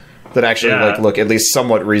toys that actually like look at least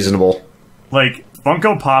somewhat reasonable. Like.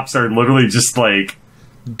 Funko Pops are literally just like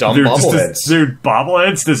dumb bobbleheads. They're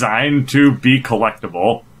bobbleheads designed to be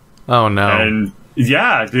collectible. Oh no! And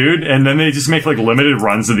yeah, dude. And then they just make like limited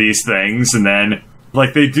runs of these things, and then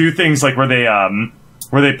like they do things like where they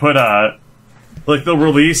put like they'll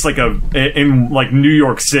release like in like New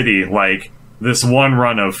York City like this one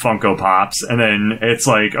run of Funko Pops, and then it's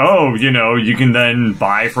like, oh, you know, you can then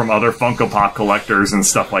buy from other Funko Pop collectors and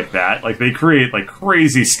stuff like that. Like they create like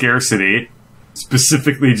crazy scarcity.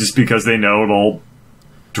 Specifically just because they know it'll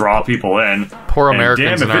draw people in. Poor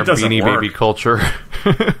Americans in our Beanie Baby culture.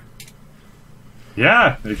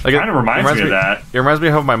 Yeah, it kind of reminds me of that. It reminds me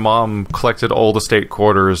of how my mom collected old estate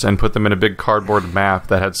quarters and put them in a big cardboard map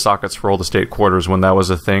that had sockets for old estate quarters when that was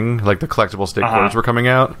a thing, like the collectible estate quarters were coming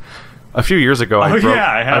out. A few years ago, I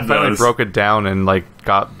finally broke it down and like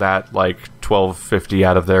got that like $12.50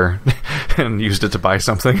 out of there and used it to buy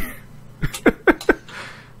something.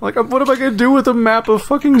 Like, what am I going to do with a map of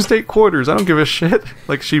fucking state quarters? I don't give a shit.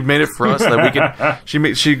 Like, she made it for us that we could...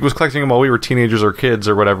 She was collecting them while we were teenagers or kids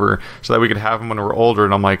or whatever, so that we could have them when we were older.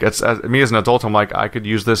 And I'm like, me as an adult, I'm like, I could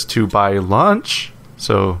use this to buy lunch.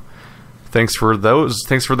 So, thanks for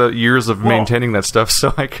the years of maintaining that stuff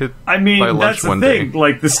so I could buy lunch one day. That's the thing.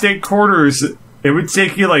 Like, the state quarters... It would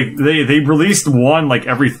take you, like, they released one, like,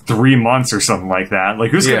 every 3 months or something like that. Like,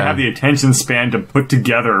 who's going to have the attention span to put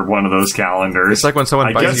together one of those calendars? It's like when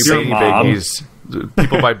someone buys you Beanie Babies.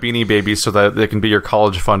 People buy Beanie Babies so that they can be your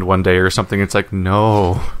college fund one day or something. It's like,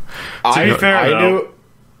 no. I knew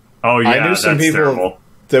some people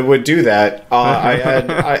that would do that.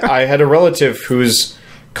 I had a relative whose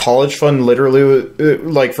college fund literally,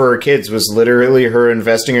 like for her kids, was literally her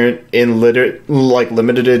investing in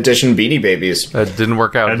limited edition Beanie Babies. That didn't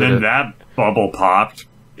work out, and then that bubble popped.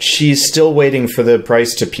 She's still waiting for the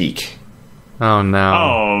price to peak. Oh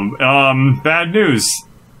no! Oh, bad news.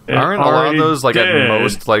 Aren't a lot of those like at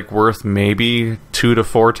most like worth maybe 2 to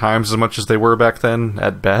 4 times as much as they were back then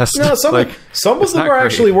at best? No, some of them are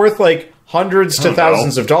actually worth like hundreds to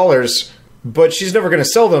thousands of dollars. but she's never going to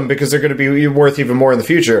sell them because they're going to be worth even more in the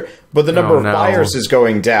future. But the number of buyers is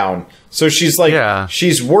going down. So she's like,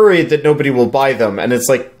 she's worried that nobody will buy them. And it's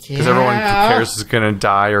like, because everyone who cares is going to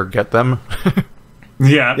die or get them.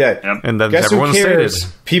 Yeah. And then guess everyone's who cares?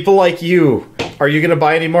 stated. People like you. Are you going to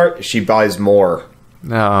buy any more? She buys more.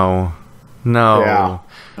 No. Yeah.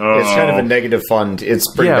 It's kind of a negative fund.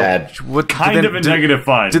 It's pretty bad. Kind of a negative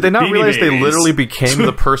fund. Did they not realize they literally became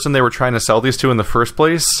the person they were trying to sell these to in the first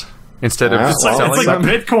place? Instead of selling it's like them?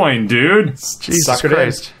 Bitcoin, dude. Jesus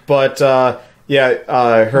Christ. But,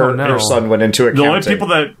 her son went into accounting.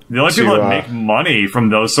 The only people that make money from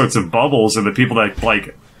those sorts of bubbles are the people that,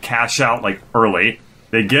 like, cash out, like, early.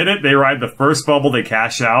 They get it, they ride the first bubble, they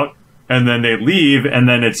cash out, and then they leave, and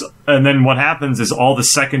then what happens is all the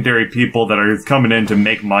secondary people that are coming in to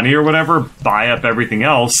make money or whatever buy up everything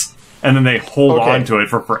else, and then they hold on to it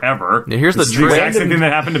for forever. Yeah, here's the exact same thing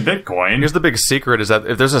that happened to Bitcoin. Here's the big secret: is that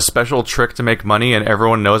if there's a special trick to make money and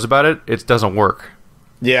everyone knows about it, it doesn't work.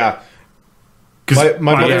 Yeah. Because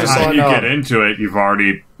by the time you get into it, you've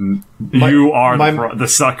already the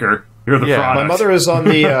sucker. You're the product. My mother is on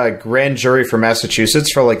the grand jury for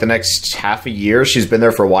Massachusetts for like the next half a year. She's been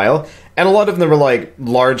there for a while. And a lot of them were like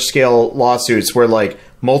large-scale lawsuits where like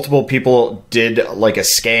multiple people did like a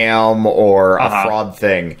scam or a fraud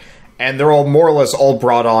thing. And they're all more or less all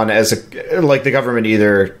brought on as like the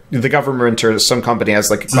government or some company has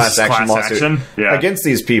like a class action lawsuit against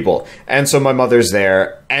these people. And so my mother's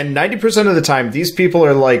there. And 90% of the time, these people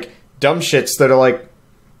are like dumb shits that are like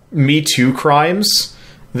Me Too crimes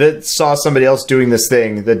that saw somebody else doing this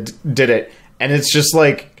thing that did it. And it's just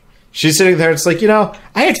like, she's sitting there, it's like, I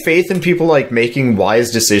had faith in people like making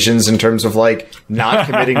wise decisions in terms of like not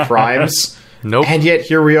committing crimes. Nope. And yet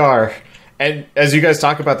here we are. And as you guys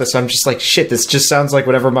talk about this, I'm just like, shit, this just sounds like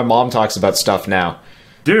whenever my mom talks about stuff now.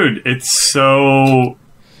 Dude, it's so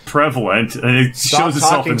prevalent, and it shows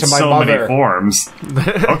itself in so many forms.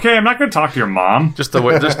 Okay, I'm not going to talk to your mom. Just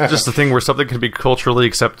the thing where something can be culturally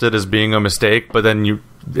accepted as being a mistake, but then you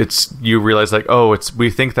realize like, oh, we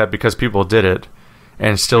think that because people did it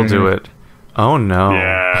and still do it. Oh no.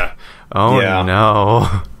 Yeah.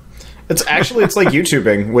 No. It's like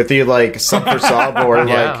YouTubing with the like sub for sub or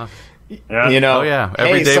like. Yeah.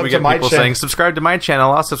 Every day we get people saying, subscribe to my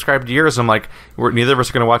channel, I'll subscribe to yours. I'm like, neither of us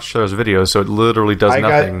are going to watch those videos, so it literally does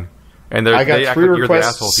nothing. And they act like you're the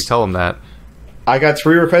asshole if you tell them that. I got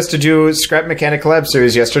 3 requests to do Scrap Mechanic Collab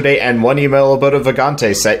series yesterday, and 1 email about a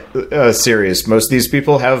Vagante series. Most of these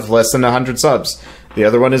people have less than 100 subs. The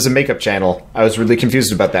other one is a makeup channel. I was really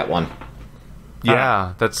confused about that one.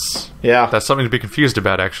 Yeah, that's something to be confused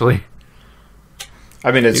about, actually.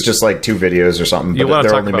 I mean, it's just like 2 videos or something. You want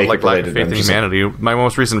to talk about like lack of faith in humanity? My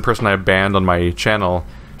most recent person I banned on my channel,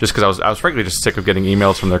 just because I was frankly just sick of getting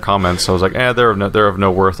emails from their comments. So I was like, they're of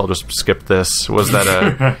no worth. I'll just skip this. Was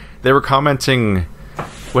that they were commenting?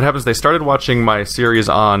 What happens? They started watching my series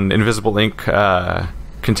on Invisible Ink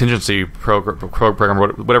contingency program,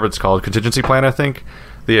 whatever it's called, contingency plan. I think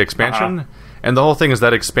the expansion. And the whole thing is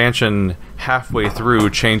that expansion halfway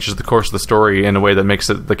through changes the course of the story in a way that makes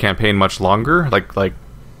the campaign much longer, like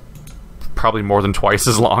probably more than twice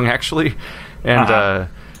as long, actually. And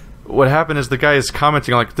what happened is the guy is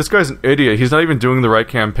commenting like, this guy's an idiot. He's not even doing the right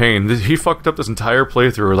campaign. He fucked up this entire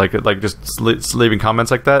playthrough, like just leaving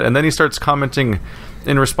comments like that. And then he starts commenting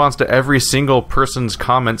in response to every single person's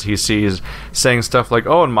comments he sees, saying stuff like,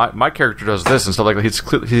 "Oh, and my character does this," and stuff like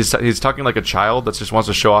that. He's talking like a child that just wants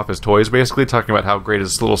to show off his toys, basically talking about how great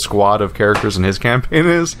his little squad of characters in his campaign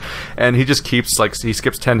is. And he just keeps he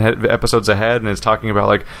skips 10 episodes ahead and is talking about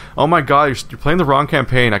like, "Oh my god, you're playing the wrong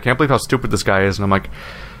campaign. I can't believe how stupid this guy is." And I'm like,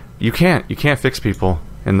 you can't fix people.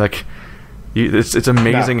 And like, it's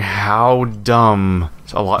amazing how dumb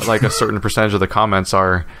a certain percentage of the comments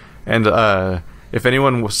are. And if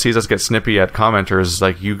anyone sees us get snippy at commenters,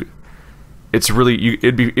 like it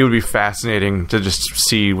would be fascinating to just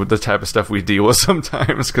see what the type of stuff we deal with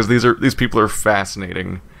sometimes, because these people are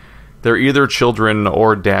fascinating. They're either children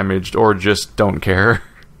or damaged or just don't care.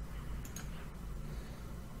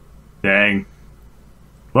 Dang.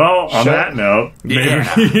 Well, on that note,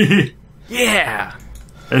 maybe yeah,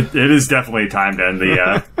 it is definitely time to end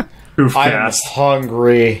the Hoofcast. I am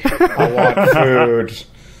hungry. I want food.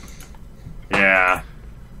 Yeah.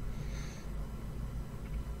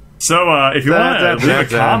 So, if you want to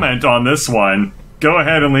leave a comment on this one, go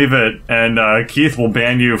ahead and leave it, and Keith will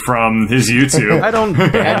ban you from his YouTube. I don't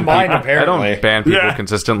ban mine, apparently. I don't ban people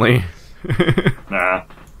consistently. Nah.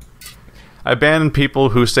 I ban people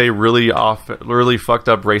who say really fucked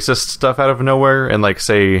up racist stuff out of nowhere, and like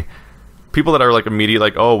say people that are like immediate,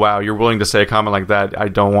 like, oh wow, you're willing to say a comment like that. I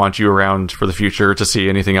don't want you around for the future to see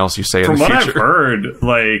anything else you say in the future. From what I've heard,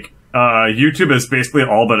 like YouTube has basically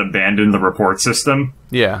all but abandoned the report system.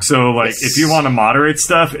 Yeah. So like, if you want to moderate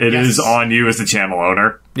stuff, it is on you as the channel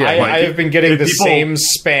owner. Yeah, I have been getting the same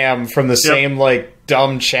spam from the same like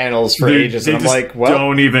dumb channels for ages, and I'm like,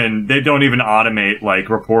 well, they don't even automate like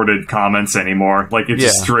reported comments anymore. Like it's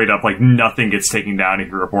just straight up like nothing gets taken down if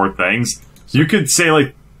you report things. You could say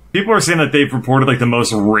like people are saying that they've reported like the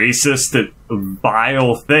most racist,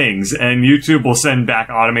 vile things, and YouTube will send back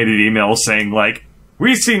automated emails saying like,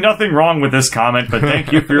 we see nothing wrong with this comment, but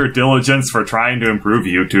thank you for your diligence for trying to improve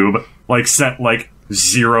YouTube. Like sent like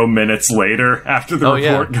 0 minutes later after the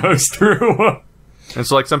report goes through. And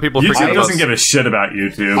so, like, some people YouTube doesn't give a shit about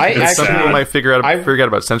YouTube. Some people might figure out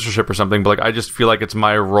about censorship or something, but like, I just feel like it's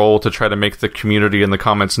my role to try to make the community in the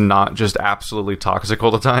comments not just absolutely toxic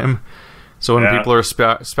all the time. So when people are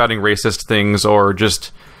spouting racist things or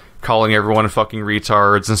just calling everyone fucking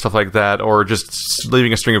retards and stuff like that, or just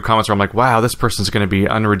leaving a string of comments where I'm like, wow, this person's going to be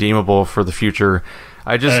unredeemable for the future.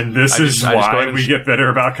 This is why we get bitter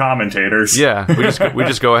about commentators. Yeah, we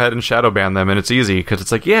just go ahead and shadow ban them, and it's easy because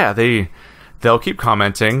it's like, yeah, they'll keep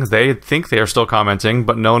commenting. They think they are still commenting,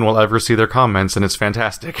 but no one will ever see their comments, and it's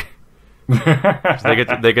fantastic. So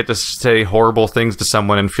they get to say horrible things to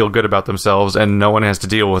someone and feel good about themselves, and no one has to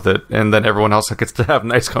deal with it. And then everyone else gets to have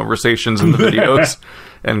nice conversations in the videos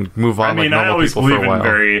and move on. I mean, like normal I always people believe for a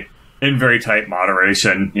while. in very tight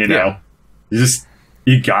moderation. You know,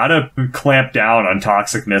 you gotta clamp down on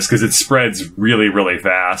toxicness because it spreads really, really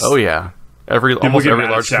fast. Oh yeah, almost every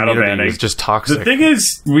large community is just toxic. The thing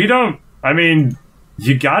is, you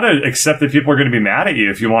gotta accept that people are going to be mad at you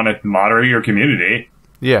if you want to moderate your community.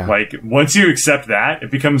 Yeah. Like, once you accept that,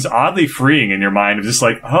 it becomes oddly freeing in your mind of just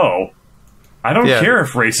like, oh, I don't care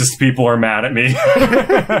if racist people are mad at me.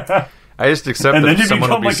 I just accept that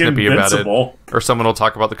someone will be snippy about it. Or someone will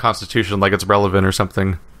talk about the Constitution like it's relevant or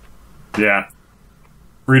something. Yeah.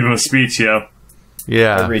 Freedom of speech, yo.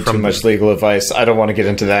 Yeah. I read too much legal advice. I don't want to get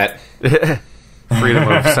into that.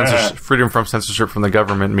 Freedom from censorship from the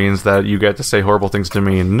government means that you get to say horrible things to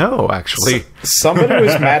me. No, actually. Somebody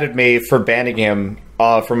was mad at me for banning him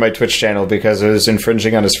from my Twitch channel because it was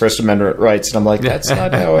infringing on his First Amendment rights, and I'm like, that's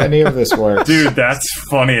not how any of this works. Dude, that's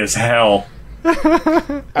funny as hell. I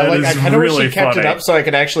kind of wish he kept it up so I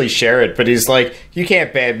could actually share it, but he's like, you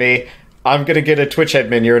can't ban me. I'm going to get a Twitch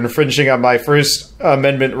admin. You're infringing on my First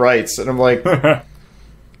Amendment rights. And I'm like...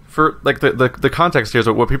 For like the context here is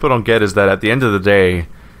what people don't get is that at the end of the day,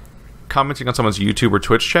 commenting on someone's YouTube or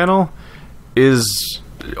Twitch channel is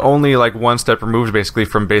only like one step removed basically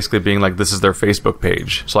from being like this is their Facebook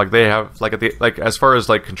page. So like they have like as far as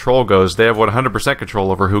like control goes, they have 100%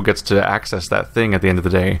 control over who gets to access that thing at the end of the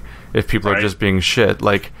day. If people are just being shit,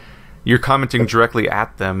 like you're commenting directly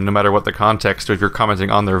at them, no matter what the context. Or if you're commenting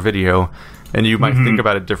on their video, and you might think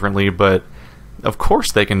about it differently, but. Of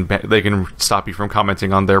course they can stop you from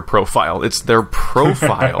commenting on their profile. It's their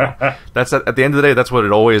profile. That's at the end of the day, that's what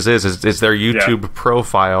it always is. It's their YouTube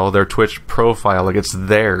profile, their Twitch profile. Like it's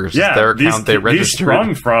theirs. Yeah, it's their account they registered.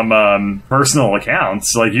 These sprung from personal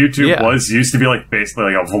accounts. Like YouTube used to be like basically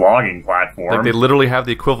like a vlogging platform. Like they literally have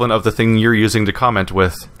the equivalent of the thing you're using to comment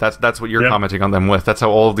with. That's what you're commenting on them with. That's how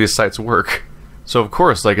all of these sites work. So of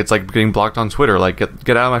course, like it's like getting blocked on Twitter. Like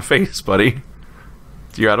get out of my face, buddy.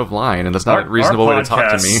 You're out of line, and that's not a reasonable way to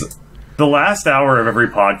talk to me. The last hour of every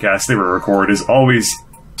podcast they record is always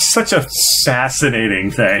such a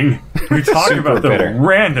fascinating thing. We talk about the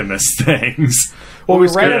randomest things. Well, we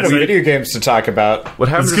ran out of video games to talk about. What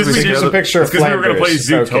happens is we use a picture of Flanders. We were going to play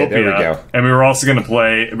Zootopia, okay, there we go. and we were also going to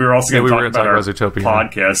talk about our Zootopia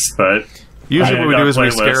podcast, but... Usually what we do is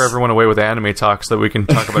we scare everyone away with anime talk so that we can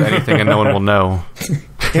talk about anything and no one will know.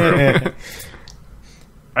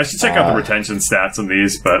 I should check out the retention stats on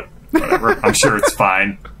these, but whatever. I'm sure it's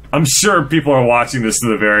fine. I'm sure people are watching this to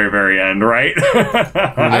the very, very end, right?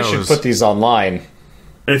 I should put these online.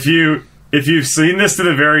 If you've seen this to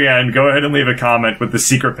the very end, go ahead and leave a comment with the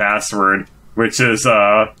secret password, which is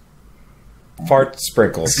fart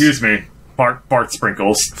sprinkles. Excuse me, fart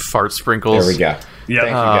sprinkles. Fart sprinkles. There we go. Yeah,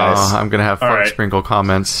 thank you guys. I'm gonna have fart sprinkle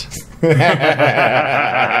comments. And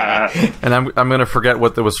I'm gonna forget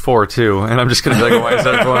what that was for too, and I'm just gonna be like, why is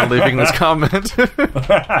everyone leaving this comment?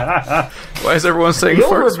 Why is everyone saying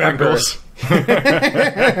fart sprinkles?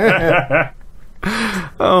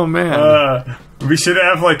 Oh man, we should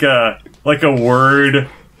have like a word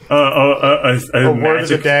a word of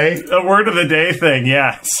the day? A word of the day thing,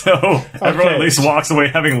 yeah. So everyone at least walks away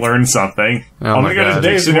having learned something. Oh I'm my going to go to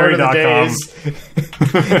Today's word of the day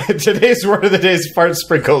dictionary.com. is today's word of the day is fart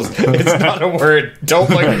sprinkles. It's not a word. Don't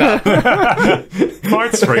look it up.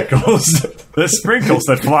 Fart sprinkles. The sprinkles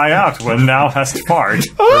that fly out when now has to fart.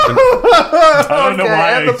 I don't know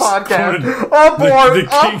why end the I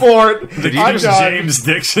podcast. Abort. Did you just James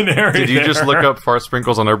Dictionary? Did you just look up fart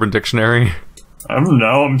sprinkles on Urban Dictionary? I don't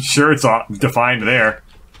know. I'm sure it's defined there.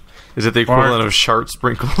 Is it the equivalent of shart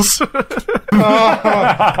sprinkles?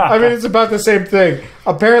 I mean, it's about the same thing.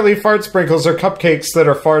 Apparently, fart sprinkles are cupcakes that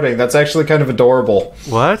are farting. That's actually kind of adorable.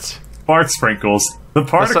 What? Fart sprinkles. The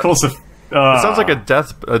particles of... it sounds like a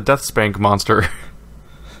death spank monster.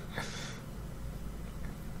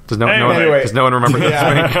 Does no one remember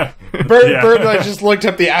Death Spank? Bird and I just looked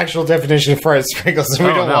up the actual definition of fart sprinkles. And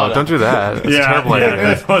we don't do that. It's a terrible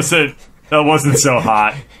idea. That wasn't so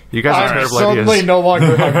hot. You guys are terrible ideas. I'm suddenly no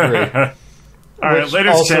longer hungry. All right,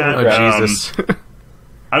 later chat. Oh, Jesus.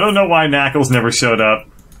 I don't know why Knackles never showed up.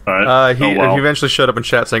 But, he eventually showed up in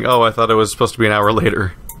chat saying, "Oh, I thought it was supposed to be an hour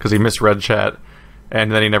later," because he misread chat,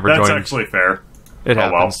 and then he never joined. That's actually fair. It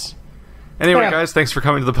happens. Well. Anyway, guys, thanks for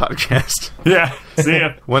coming to the podcast. Yeah, see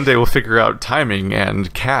ya. One day we'll figure out timing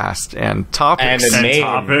and cast and topics and a name.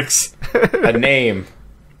 Topics. A name.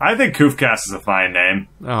 I think Koofcast is a fine name.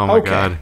 Oh my god.